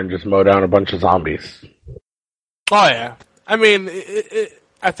a car and just mow down a bunch of zombies. Oh, yeah. I mean,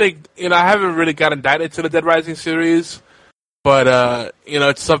 I think, I haven't really gotten that into the Dead Rising series, but,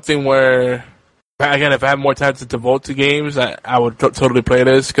 it's something where, again, if I had more time to devote to games, I would totally play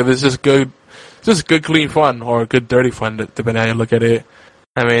this, because it's just good, clean fun, or good, dirty fun, depending on how you look at it.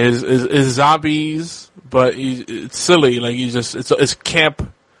 I mean, it's zombies, but it's silly. Like, it's camp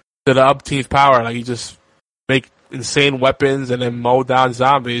to the upteenth power. Like, you just make insane weapons and then mow down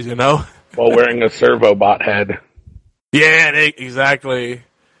zombies, While wearing a servo bot head. Yeah, exactly.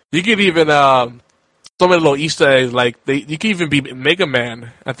 You could even, so many little Easter eggs, like, you could even be Mega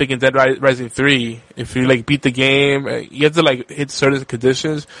Man, I think, in Dead Rising 3. If you, like, beat the game, you have to, like, hit certain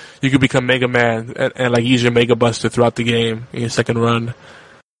conditions, you could become Mega Man and like, use your Mega Buster throughout the game in your second run.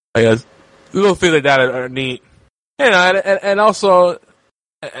 I guess little things like that are neat. And also,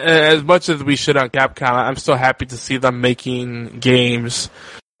 as much as we shit on Capcom, I'm still happy to see them making games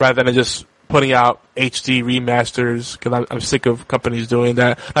rather than just putting out HD remasters, because I'm sick of companies doing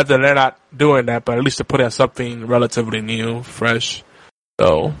that. Not that they're not doing that, but at least they're putting out something relatively new, fresh.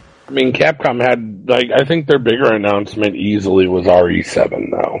 So, I mean, Capcom had, I think their bigger announcement easily was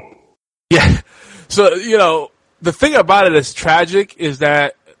RE7, though. Yeah. So, the thing about it that's tragic is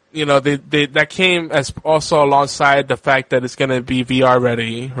that, they that came as also alongside the fact that it's going to be VR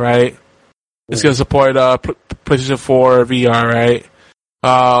ready, right? It's going to support PlayStation 4 VR,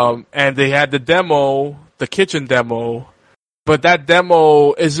 right? And they had the demo, the kitchen demo, but that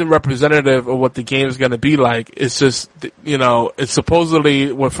demo isn't representative of what the game is going to be like. It's just, it's supposedly,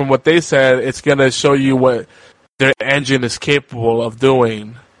 from what they said, it's going to show you what their engine is capable of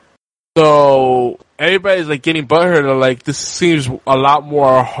doing. So everybody's like getting butthurt. They're like, this seems a lot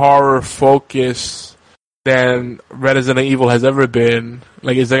more horror focused than Resident Evil has ever been.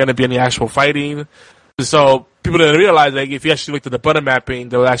 Like, is there going to be any actual fighting? So people didn't realize, like, if you actually looked at the button mapping,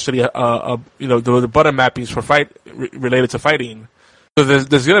 there was actually the button mappings for related to fighting. So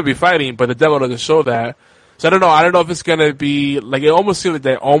there's going to be fighting, but the demo doesn't show that. So I don't know if it's going to be like, it almost seems like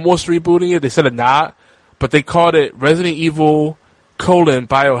they're almost rebooting it. They said it not, but they called it Resident Evil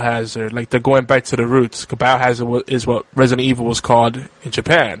Biohazard, like they're going back to the roots. Biohazard is what Resident Evil was called in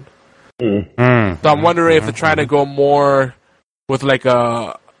Japan. So I'm wondering if they're trying to go more with like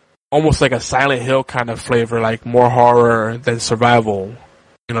almost like a Silent Hill kind of flavor, like more horror than survival.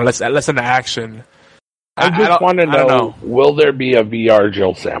 Less in the action. I just want to know, will there be a VR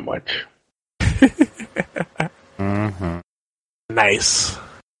Jill sandwich? Mm-hmm. Nice.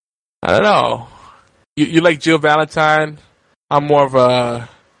 I don't know. You like Jill Valentine? I'm more of a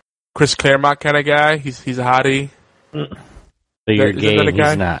Chris Claremont kind of guy. He's a hottie. So you're gay,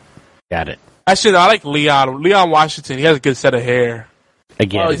 he's not. Got it. Actually, no, I like Leon. Leon Washington. He has a good set of hair.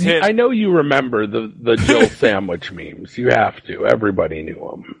 Again, I know you remember the Jill sandwich memes. You have to. Everybody knew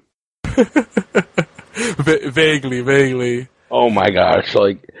them. Vaguely. Oh my gosh!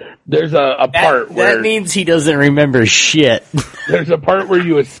 Like, there's a part where that means he doesn't remember shit. There's a part where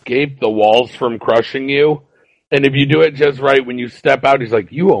you escape the walls from crushing you, and if you do it just right, when you step out, he's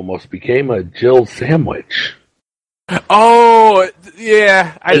like, "You almost became a Jill sandwich." Oh,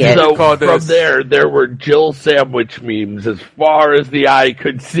 yeah. So from there were Jill sandwich memes as far as the eye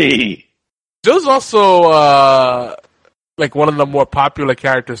could see. Jill's also like one of the more popular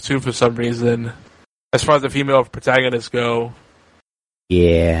characters too, for some reason, as far as the female protagonists go.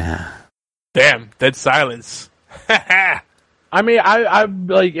 Yeah. Damn, dead silence. I mean, I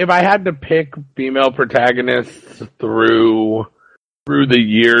like, if I had to pick female protagonists through the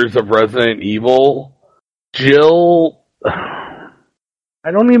years of Resident Evil, Jill,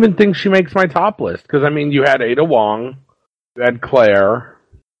 I don't even think she makes my top list. Because, I mean, you had Ada Wong, you had Claire.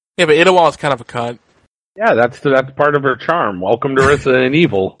 Yeah, but Ada Wong is kind of a cunt. Yeah, that's part of her charm. Welcome to Resident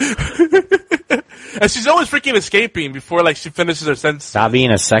Evil. And she's always freaking escaping before, like, she finishes her sentence. Stop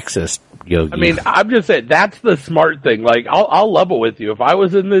being a sexist, Yogi. I mean, I'm just saying, that's the smart thing. Like, I'll level with you. If I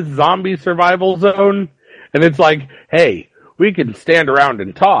was in this zombie survival zone, and it's like, hey, we can stand around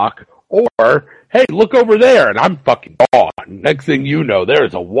and talk, or, hey, look over there, and I'm fucking gone. Next thing you know,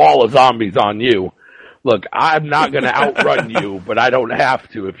 there's a wall of zombies on you. Look, I'm not going to outrun you, but I don't have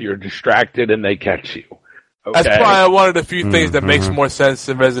to if you're distracted and they catch you. Okay. That's probably one of the few things that makes more sense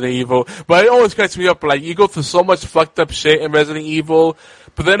in Resident Evil. But it always cracks me up. Like, you go through so much fucked up shit in Resident Evil,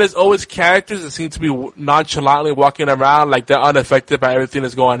 but then there's always characters that seem to be nonchalantly walking around like they're unaffected by everything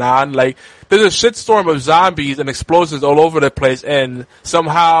that's going on. Like, there's a shitstorm of zombies and explosions all over the place, and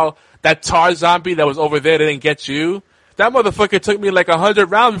somehow that tar zombie that was over there didn't get you. That motherfucker took me like 100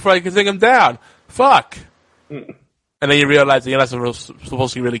 rounds before I could take him down. Fuck. And then you realize that you're not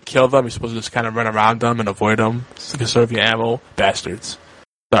supposed to really kill them. You're supposed to just kind of run around them and avoid them. Just to conserve your ammo. Bastards.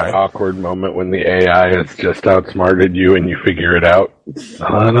 Sorry. Awkward moment when the AI has just outsmarted you and you figure it out.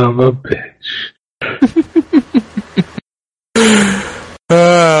 Son of a bitch.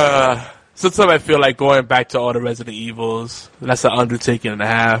 Sometimes I feel like going back to all the Resident Evils. That's an undertaking and a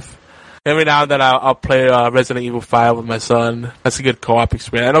half. Every now and then I'll play Resident Evil 5 with my son. That's a good co-op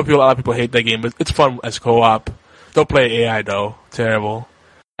experience. I know a lot of people hate that game, but it's fun as co-op. Don't play AI though. Terrible.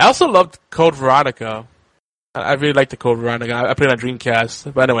 I also loved Code Veronica. I really liked the Code Veronica. I played on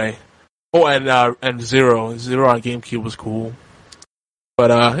Dreamcast. But anyway. Oh, and Zero. Zero on GameCube was cool.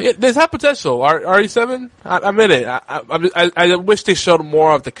 But there's high potential. RE7? I'm in it. I wish they showed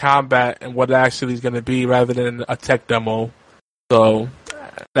more of the combat and what it actually is going to be rather than a tech demo. So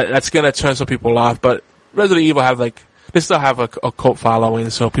that's going to turn some people off. But Resident Evil they still have a cult following,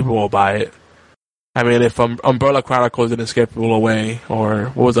 so people will buy it. I mean, if Umbrella Chronicles didn't scare people away, or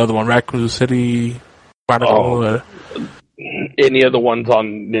what was the other one? Raccoon City Chronicle? Any of the ones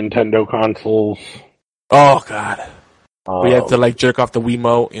on Nintendo consoles? Oh, God. We had to, jerk off the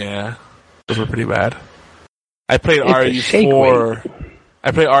Wiimote. Yeah. Those were pretty bad. I played RE4.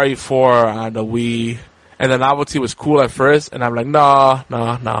 I played RE4 on the Wii, and the novelty was cool at first, and I'm like, no.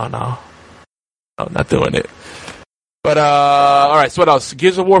 No, not doing it. But, alright, so what else?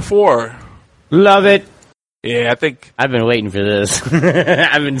 Gears of War 4. Love it. Yeah, I think I've been waiting for this.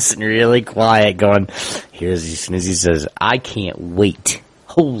 I've been sitting really quiet going, here's as soon as he says, I can't wait.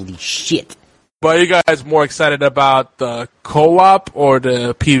 Holy shit. But are you guys more excited about the co-op or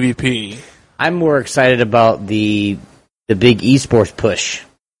the PvP? I'm more excited about the big esports push.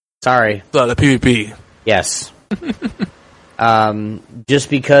 Sorry. So the PvP. Yes. Just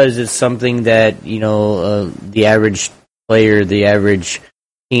because it's something that, the average player, the average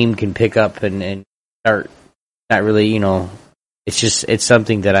team can pick up and start. Not really, it's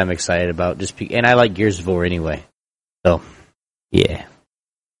something that I'm excited about. And I like Gears of War anyway. So, yeah.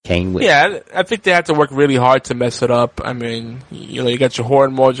 Can't wait. Yeah, I think they have to work really hard to mess it up. I mean, you got your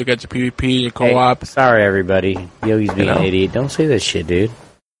horde modes, you got your PvP, your co-op. Hey, sorry, everybody. Yogi's being an idiot. Don't say that shit, dude.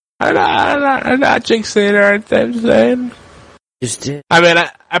 I'm not jinxing it or anything. I'm saying. Just did. I mean,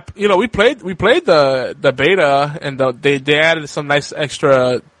 we played the beta, and they added some nice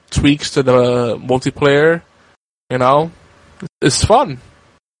extra tweaks to the multiplayer. It's fun.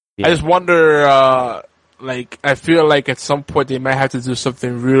 Yeah. I just wonder, I feel like at some point they might have to do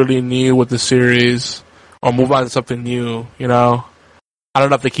something really new with the series, or move on to something new. You know, I don't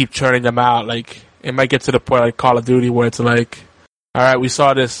know if they keep churning them out. Like it might get to the point like Call of Duty where it's like, all right, we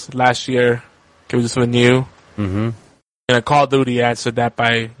saw this last year. Can we do something new? Mm-hmm. And Call of Duty answered that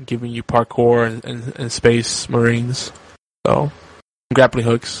by giving you parkour and space marines. So grappling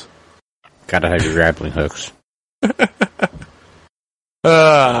hooks. Gotta have your grappling hooks.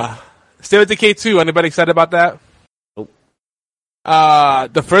 Stay with Decay 2. Anybody excited about that? Nope.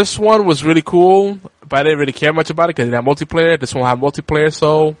 The first one was really cool, but I didn't really care much about it because it had multiplayer. This one had multiplayer,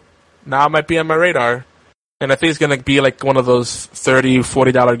 so now it might be on my radar. And I think it's going to be like one of those $30,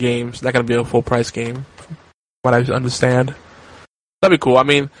 $40 games. Not going to be a full price game, from what I understand. That'd be cool. I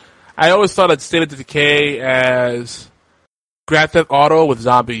mean, I always thought of State of Decay as Grand Theft Auto with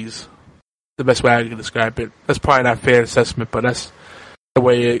zombies. The best way I can describe it. That's probably not a fair assessment, but that's the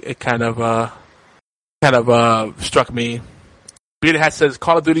way it kind of struck me. Bearded Hat says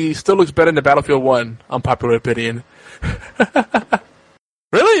Call of Duty still looks better than Battlefield 1. Unpopular opinion.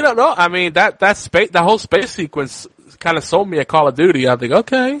 Really? You don't know? I mean, that whole space sequence kind of sold me a Call of Duty. I think,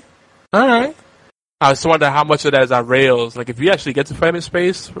 okay, all right. I was wondering how much of that is on rails. Like, if you actually get to fight in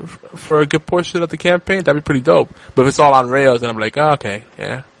space for a good portion of the campaign, that'd be pretty dope. But if it's all on rails, then I'm like, oh, okay,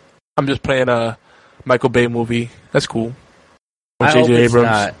 yeah. I'm just playing a Michael Bay movie. That's cool. I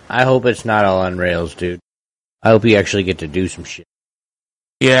hope it's not all on rails, dude. I hope you actually get to do some shit.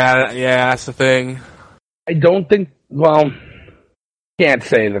 Yeah, that's the thing. I don't think. Well, can't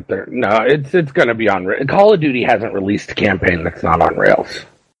say that they're. No, it's going to be on. Call of Duty hasn't released a campaign that's not on rails.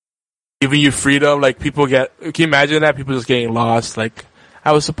 Giving you freedom, like people get. Can you imagine that? People just getting lost. Like,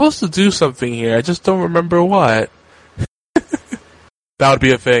 I was supposed to do something here. I just don't remember what. That would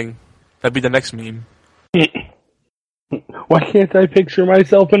be a thing. That'd be the next meme. Why can't I picture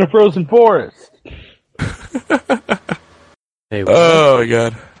myself in a frozen forest? Hey, oh my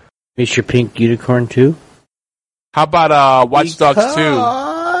god. Mr. Pink Unicorn 2? How about Watch Dogs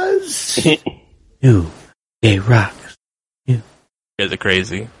 2? You, gay rocks. You guys are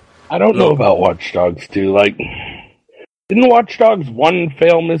crazy. I don't know about Watch Dogs 2. Like, didn't Watch Dogs 1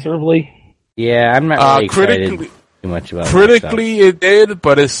 fail miserably? Yeah, I'm not really excited too much about critically it did,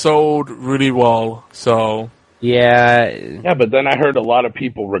 but it sold really well, so... Yeah, but then I heard a lot of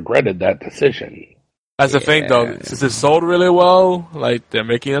people regretted that decision. That's the thing, though. Since it sold really well, like, they're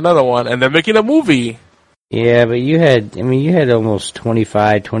making another one, and they're making a movie. Yeah, but you had almost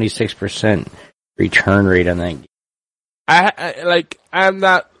 26% return rate on that game. I'm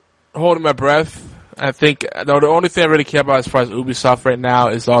not holding my breath. I think, the only thing I really care about as far as Ubisoft right now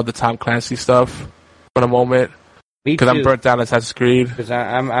is all the Tom Clancy stuff for the moment. Because I'm burnt out on Assassin's Creed. Because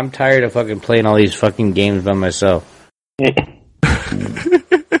I'm tired of fucking playing all these fucking games by myself.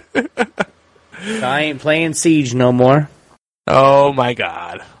 I ain't playing Siege no more. Oh my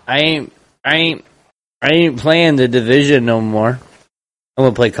god. I ain't playing The Division no more. I'm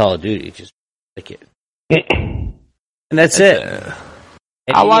gonna play Call of Duty, just like it. And that's it.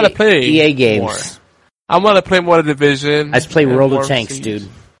 I want to play EA games. More. I want to play more of The Division. I just play World of Tanks, dude.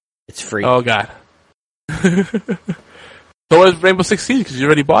 It's free. Oh god. So is Rainbow Six Siege because you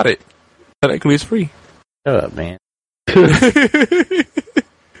already bought it. Technically, it's free. Shut up, man.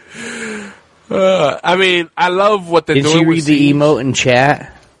 I mean, I love what they're doing. Did you read the emote in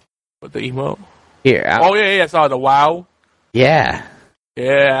chat? What, the emote? Here. I saw the WoW. Yeah.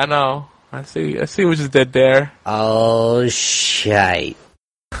 Yeah, I know. I see what you just did there. Oh, shite.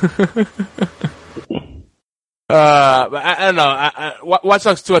 But I don't know. Watch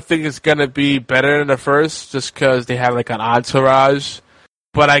Dogs 2, I think, is gonna be better than the first, just because they have like an entourage.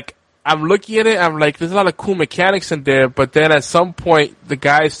 But like, I'm looking at it, I'm like, there's a lot of cool mechanics in there. But then at some point, the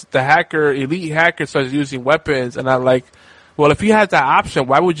elite hacker, starts using weapons, and I'm like, well, if you had that option,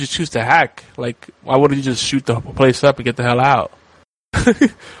 why would you choose to hack? Like, why wouldn't you just shoot the place up and get the hell out?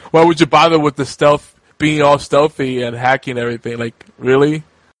 Why would you bother with the stealth, being all stealthy and hacking everything? Like, really?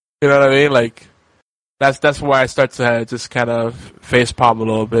 You know what I mean? Like. That's why I start to just kind of facepalm a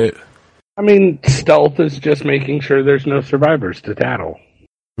little bit. I mean, stealth is just making sure there's no survivors to tattle.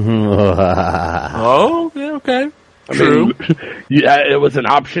 Oh, yeah, okay. True. Yeah, it was an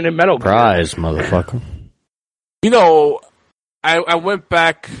option in Metal Gear. Surprise, motherfucker. You know, I went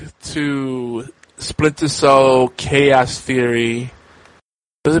back to Splinter Cell Chaos Theory.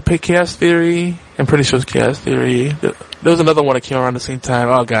 Does it pay Chaos Theory? I'm pretty sure it's Chaos Theory. There was another one that came around the same time.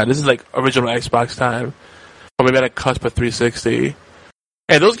 Oh god, this is like original Xbox time. Or maybe at a cusp of 360.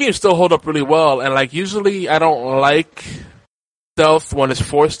 And those games still hold up really well. And like, usually I don't like stealth when it's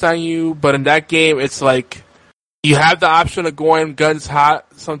forced on you. But in that game, it's like, you have the option of going guns hot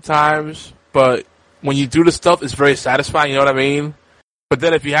sometimes. But when you do the stealth, it's very satisfying, you know what I mean? But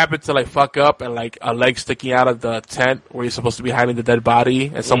then if you happen to like fuck up and like a leg sticking out of the tent where you're supposed to be hiding the dead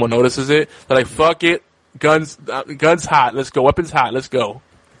body and someone notices it, they're like, fuck it, guns hot, let's go, weapons hot, let's go.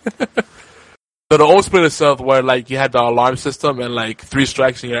 So the old Splinter Cell where like you had the alarm system and like 3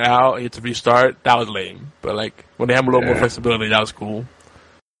 strikes and you're out and you had to restart, that was lame. But like when they have a little more flexibility, that was cool.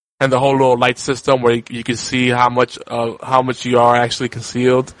 And the whole little light system where you can see how much you are actually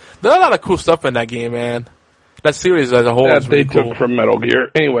concealed. There's a lot of cool stuff in that game, man. That series as a whole is really cool. Took from Metal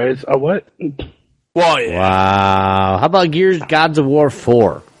Gear. Anyways, what? Well, yeah. Wow. How about Gods of War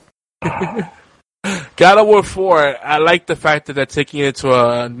 4? God of War 4, I like the fact that they're taking it to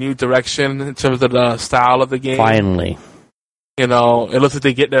a new direction in terms of the style of the game. Finally. You know, it looks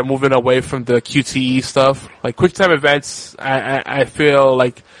like they're moving away from the QTE stuff. Like, QuickTime events, I feel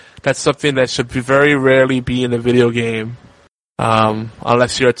like that's something that should be very rarely be in a video game.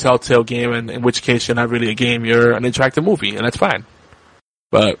 Unless you're a Telltale game, and in which case you're not really a game, you're an interactive movie, and that's fine.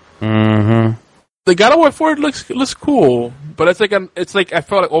 But the God of War 4 looks cool, but it's like I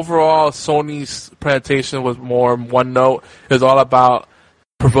felt like overall Sony's presentation was more one note. It was all about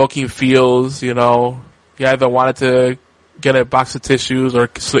provoking feels, you know. You either wanted to get a box of tissues or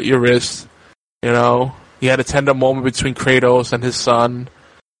slit your wrist, you know. You had a tender moment between Kratos and his son,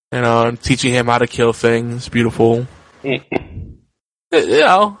 you know, and teaching him how to kill things. Beautiful. You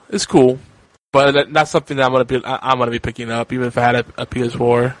know, it's cool, but that's something that I'm gonna be picking up, even if I had a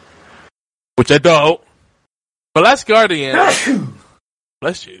PS4, which I don't. But Last Guardian,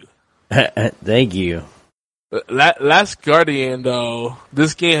 bless you. Thank you. Last Guardian, though,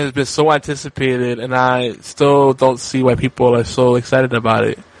 this game has been so anticipated, and I still don't see why people are so excited about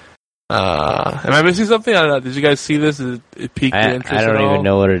it. Am I missing something? I don't know. Did you guys see this? It piqued your interest? I don't even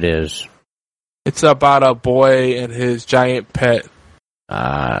know what it is. It's about a boy and his giant pet.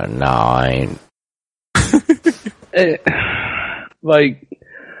 No, I ain't. Like,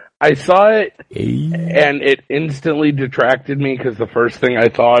 I saw it, and it instantly detracted me because the first thing I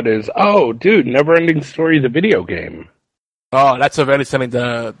thought is, oh, dude, Neverending Story, the video game. Oh, that's already setting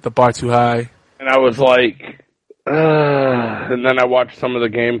the bar too high. And I was like, and then I watched some of the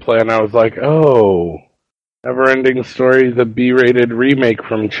gameplay, and I was like, oh, Neverending Story, the B-rated remake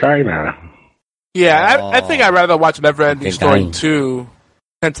from China. Yeah, I think I'd rather watch Neverending Story 2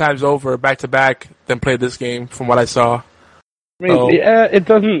 10 times over, back to back, than play this game, from what I saw. I mean, yeah, it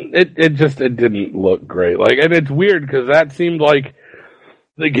didn't look great. Like, and it's weird, because that seemed like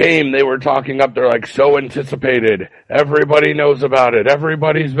the game they were talking up, they're like, so anticipated. Everybody knows about it.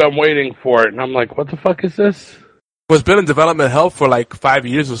 Everybody's been waiting for it. And I'm like, what the fuck is this? Well, it's been in development hell for like 5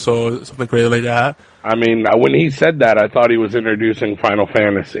 years or so, something crazy like that. I mean, when he said that, I thought he was introducing Final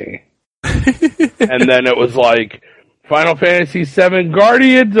Fantasy. And then it was like, Final Fantasy VII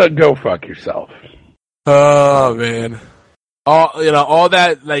Guardians, go fuck yourself. Oh, man. All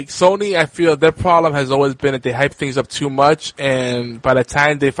that, like, Sony, I feel their problem has always been that they hype things up too much, and by the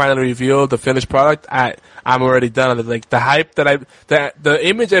time they finally reveal the finished product, I'm already done. Like, the hype the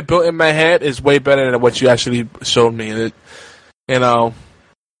image I built in my head is way better than what you actually showed me. I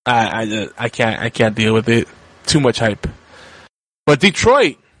can't deal with it. Too much hype. But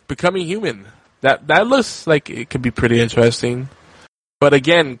Detroit, Becoming Human, that looks like it could be pretty interesting. But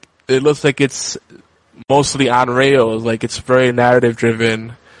again, it looks like it's mostly on rails, like it's very narrative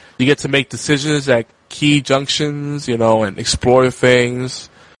driven. You get to make decisions at key junctions, and explore things,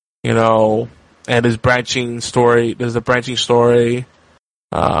 and there's a branching story.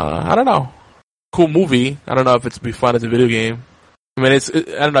 I don't know. Cool movie. I don't know if it's be fun as a video game. I mean, I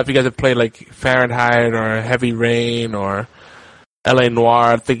don't know if you guys have played like Fahrenheit or Heavy Rain or LA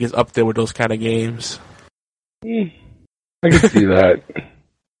Noire. I think it's up there with those kind of games. I can see that.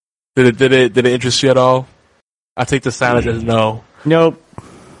 Did it interest you at all? I take the silence as no. Nope.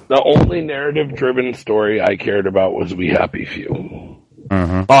 The only narrative-driven story I cared about was We Happy Few.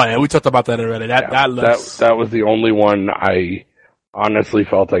 Mm-hmm. Oh yeah, we talked about that already. That was the only one I honestly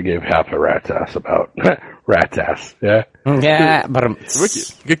felt I gave half a rat's ass about. Rat's ass, yeah. Yeah, but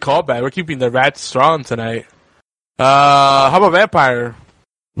good callback. We're keeping the rats strong tonight. How about Vampire?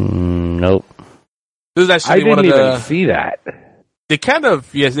 Nope. This is actually I didn't even see that. They kind of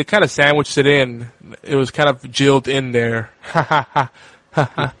sandwiched it in. It was kind of jilled in there.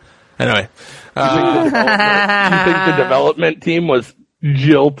 Anyway. You think the development team was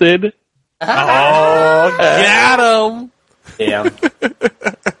jilted? Oh, got him! Yeah.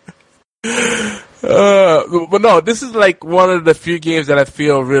 But no, this is like one of the few games that I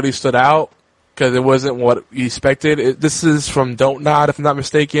feel really stood out because it wasn't what you expected. This is from Don't Nod, if I'm not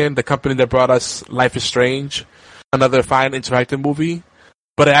mistaken, the company that brought us Life is Strange. Another fine interactive movie,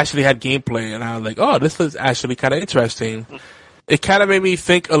 but it actually had gameplay, and I was like, oh, this is actually kind of interesting. it kind of made me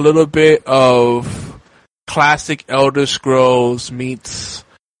think a little bit of classic Elder Scrolls meets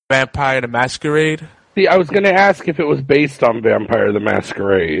Vampire the Masquerade. See, I was going to ask if it was based on Vampire the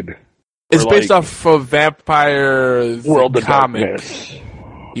Masquerade. It's based off of Vampire World of comic. Darkness.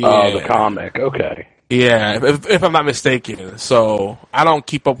 Yeah. Oh, the comic. Okay. Yeah, if I'm not mistaken. So I don't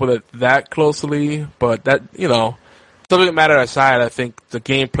keep up with it that closely, but that, subject matter aside, I think the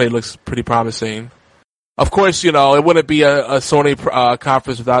gameplay looks pretty promising. Of course, it wouldn't be a Sony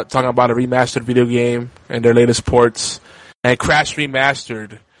conference without talking about a remastered video game and their latest ports. And Crash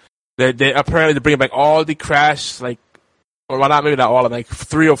Remastered. They apparently bring back all the Crash, maybe not all of them,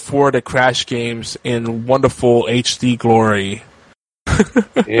 3 or 4 of the Crash games in wonderful HD glory.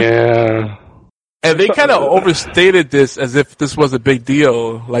 Yeah. And they kind of overstated this as if this was a big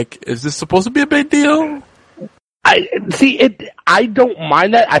deal. Like, is this supposed to be a big deal? I don't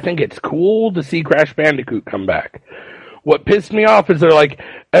mind that. I think it's cool to see Crash Bandicoot come back. What pissed me off is they're like,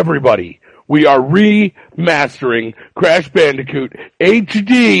 everybody, we are remastering Crash Bandicoot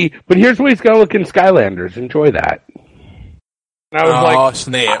HD, but here's what he's going to look in Skylanders. Enjoy that. And I was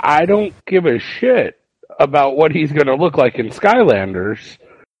snap. I don't give a shit about what he's going to look like in Skylanders.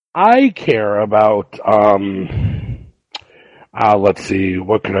 I care about, let's see,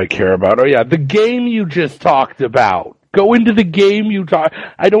 what could I care about? Oh yeah, the game you just talked about. Go into the game you talk.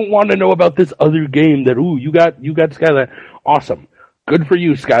 I don't want to know about this other game that, you got Skylanders. Awesome. Good for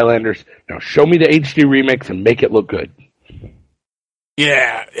you, Skylanders. Now show me the HD remix and make it look good.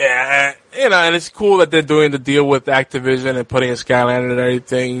 Yeah. And it's cool that they're doing the deal with Activision and putting in Skylanders and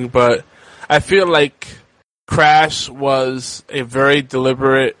everything, but I feel like Crash was a very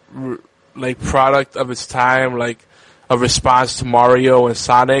deliberate, product of its time, a response to Mario and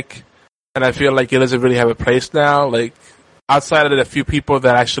Sonic, and I feel like it doesn't really have a place now. Like, outside of the few people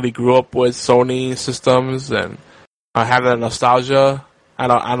that actually grew up with Sony systems and have that nostalgia, I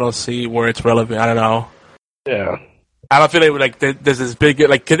don't see where it's relevant. I don't know. Yeah. I don't feel like there's this big,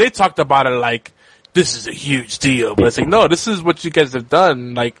 cause they talked about it this is a huge deal, but it's no, this is what you guys have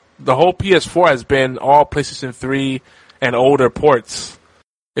done. The whole PS4 has been all PlayStation 3 and older ports,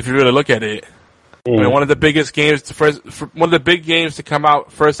 if you really look at it. I mean, one of the biggest games, one of the big games to come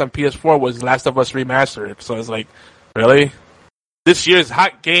out first on PS4 was Last of Us Remastered. So it's really? This year's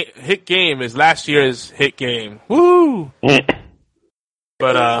hit game is last year's hit game. Woo!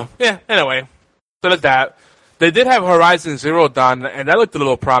 But, anyway. So that's that. They did have Horizon Zero Dawn, and that looked a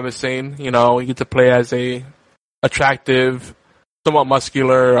little promising. You get to play as a attractive, somewhat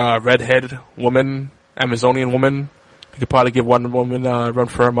muscular, redhead woman, Amazonian woman. You could probably give one woman a run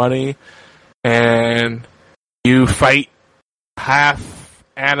for her money. And you fight half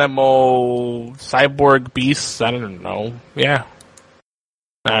animal cyborg beasts. I don't know. Yeah.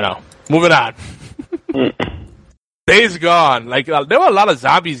 I don't know. Moving on. Days Gone. There were a lot of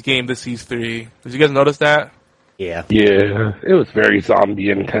zombies game this E3. Did you guys notice that? Yeah. Yeah. It was very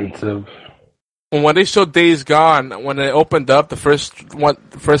zombie intensive. When they showed Days Gone, when it opened up, the first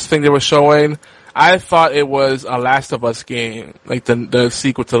thing they were showing, I thought it was a Last of Us game, the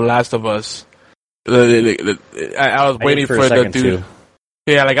sequel to The Last of Us. I was waiting for the dude. Too.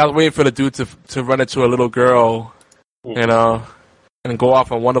 Yeah, I was waiting for the dude to run into a little girl, and go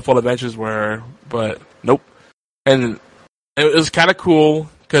off on wonderful adventures with her, but nope. And it was kind of cool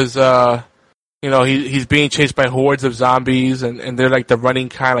because he's being chased by hordes of zombies, and they're the running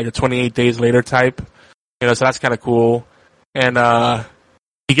kind, a 28 Days Later type. So that's kind of cool. And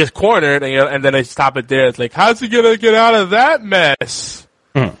he gets cornered, and then they stop it there. It's how's he gonna get out of that mess?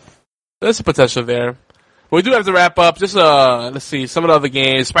 There's a potential there. But we do have to wrap up. Just let's see some of the other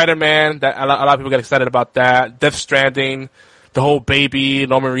games. Spider-Man. That a lot of people got excited about that. Death Stranding. The whole baby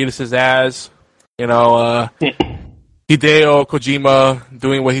Norman Reedus' ass. Hideo Kojima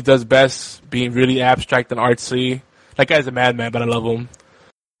doing what he does best, being really abstract and artsy. That guy's a madman, but I love him.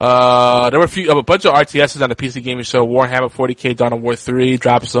 There were a bunch of RTSs on the PC Gaming Show. Warhammer 40k, Dawn of War 3,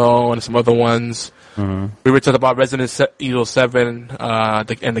 Drop Zone, and some other ones. Mm-hmm. We were talking about Resident Evil 7, and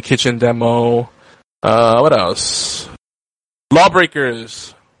the kitchen demo. What else?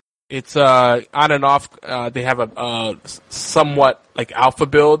 Lawbreakers. It's on and off. They have a somewhat alpha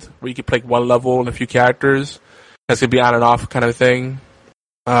build where you can play one level and a few characters. That's gonna be on and off kind of thing.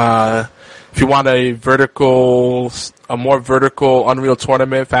 If you want a more vertical Unreal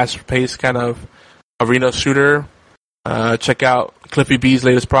Tournament, fast paced kind of arena shooter, check out Cliffy B's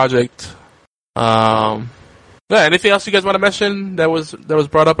latest project. Anything else you guys want to mention that was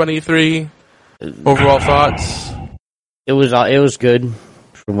brought up on E3? Overall thoughts? It was good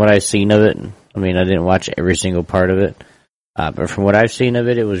from what I've seen of it. I mean, I didn't watch every single part of it, but from what I've seen of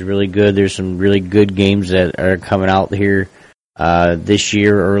it, it was really good. There's some really good games that are coming out here this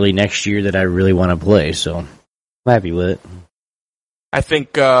year, early next year that I really want to play. So I'm happy with it. I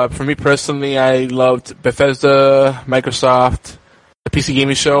think for me personally, I loved Bethesda, Microsoft, the PC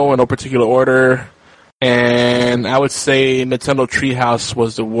Gaming Show in no particular order, and I would say Nintendo Treehouse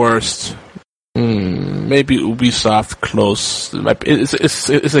was the worst. Maybe Ubisoft close.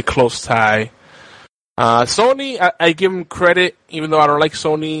 It's a close tie. Sony, I give them credit, even though I don't like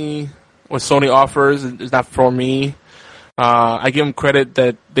Sony. What Sony offers is not for me. I give them credit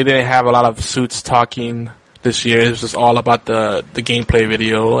that they didn't have a lot of suits talking this year. It was just all about the gameplay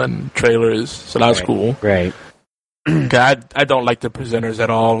video and trailers, so that was cool. Right. I don't like the presenters at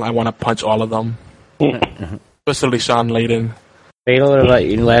all. I want to punch all of them. Especially Sean Layden. Fatal, what about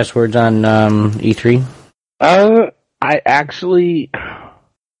your last words on E3? I actually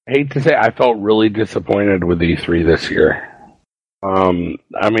hate to say I felt really disappointed with E3 this year.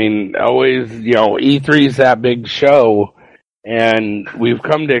 I mean, always, E3 is that big show, and we've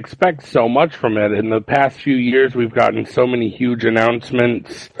come to expect so much from it. In the past few years, we've gotten so many huge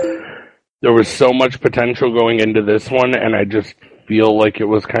announcements. There was so much potential going into this one, and I just feel like it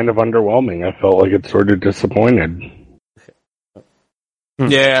was kind of underwhelming. I felt like it sort of disappointed.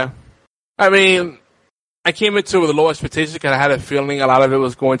 Yeah. I mean, I came into it with low expectations because I had a feeling a lot of it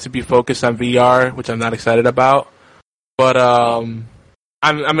was going to be focused on VR, which I'm not excited about. But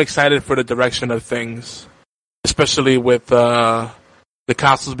I'm excited for the direction of things, especially with the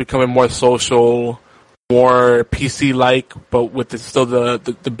consoles becoming more social, more PC-like, but with still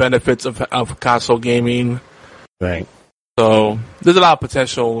the benefits of console gaming. Right. So there's a lot of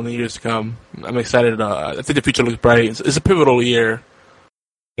potential in the years to come. I'm excited. I think the future looks bright. It's a pivotal year.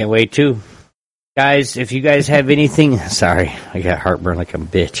 Can't wait too. Guys, if you guys have anything... Sorry, I got heartburn like a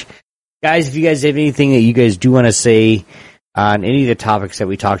bitch. Guys, if you guys have anything that you guys do want to say on any of the topics that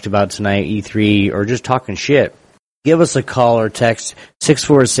we talked about tonight, E3, or just talking shit, give us a call or text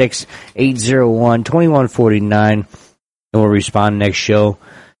 646-801-2149, and we'll respond next show.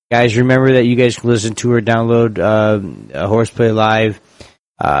 Guys, remember that you guys can listen to or download HorsePLAY Live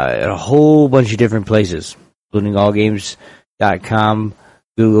at a whole bunch of different places, including allgames.com,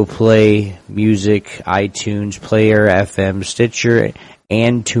 Google Play, Music, iTunes, Player, FM, Stitcher,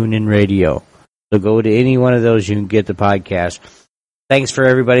 and TuneIn Radio. So go to any one of those, you can get the podcast. Thanks for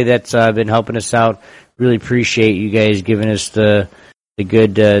everybody that's been helping us out. Really appreciate you guys giving us the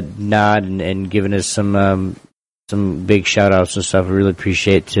good nod and giving us some big shout outs and stuff. I really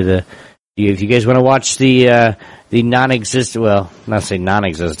appreciate to you. If you guys want to watch the non-existent, well, not say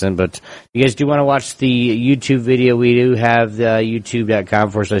non-existent, but if you guys do want to watch the YouTube video, we do have the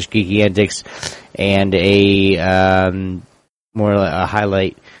youtube.com/Geeky Antics and a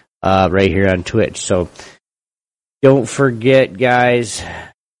highlight right here on Twitch. So don't forget, guys,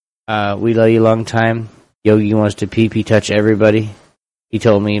 we love you long time. Yogi wants to pee touch everybody. He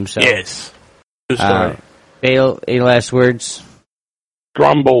told me himself. Yes. Fail, any last words?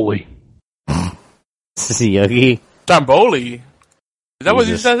 Stromboli. Yogi? Stromboli? Is that what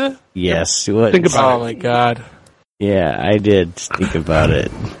you said? Yes. What? Think about it. Oh my god. Yeah, I did think about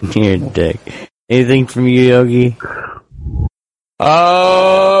it. You're a dick. Anything from you, Yogi?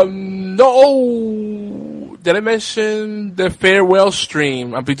 No. Did I mention the farewell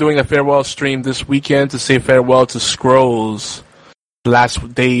stream? I'll be doing a farewell stream this weekend to say farewell to Scrolls.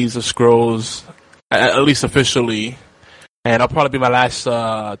 Last days of Scrolls, at least officially. And it'll probably be my last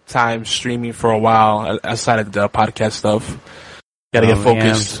time streaming for a while outside of the podcast stuff. Gotta get focused.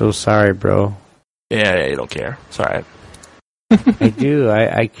 Man, I'm so sorry, bro. Yeah, you don't care. It's alright. I do.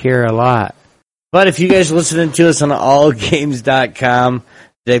 I care a lot. But if you guys are listening to us on allgames.com,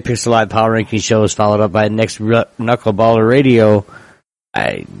 today Pixel Live Power Ranking Show is followed up by the next Knuckleballer Radio.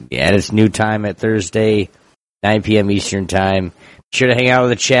 It's new time at Thursday, 9 p.m. Eastern Time. Be sure to hang out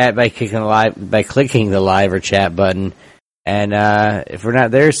with the chat by clicking the live or chat button. And if we're not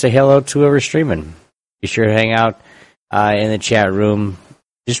there, say hello to whoever's streaming. Be sure to hang out in the chat room.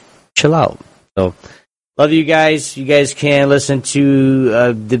 Just chill out. So, love you guys. You guys can listen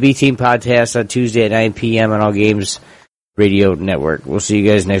to the B-Team podcast on Tuesday at 9 p.m. on All Games Radio Network. We'll see you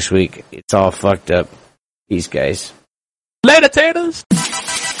guys next week. It's all fucked up. Peace, guys. Later, taters.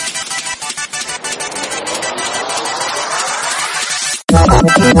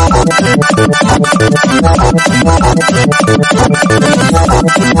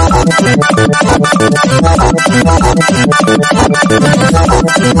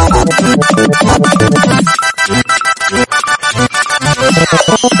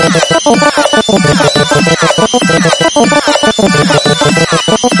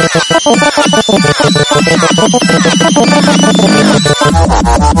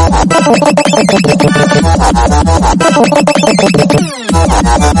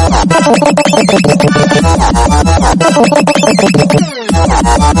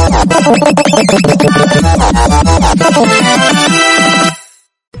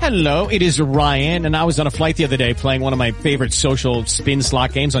 Hello, it is Ryan, and I was on a flight the other day playing one of my favorite social spin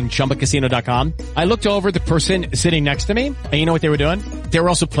slot games on ChumbaCasino.com. I looked over at the person sitting next to me, and you know what they were doing? They were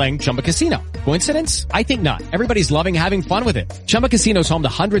also playing Chumba Casino. Coincidence? I think not. Everybody's loving having fun with it. Chumba Casino is home to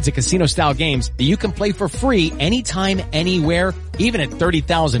hundreds of casino-style games that you can play for free anytime, anywhere, even at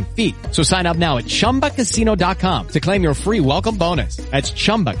 30,000 feet. So sign up now at ChumbaCasino.com to claim your free welcome bonus. That's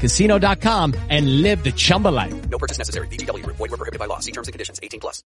ChumbaCasino.com and live the Chumba life. No purchase necessary. VGW. Void where prohibited by law. See terms and conditions. 18+.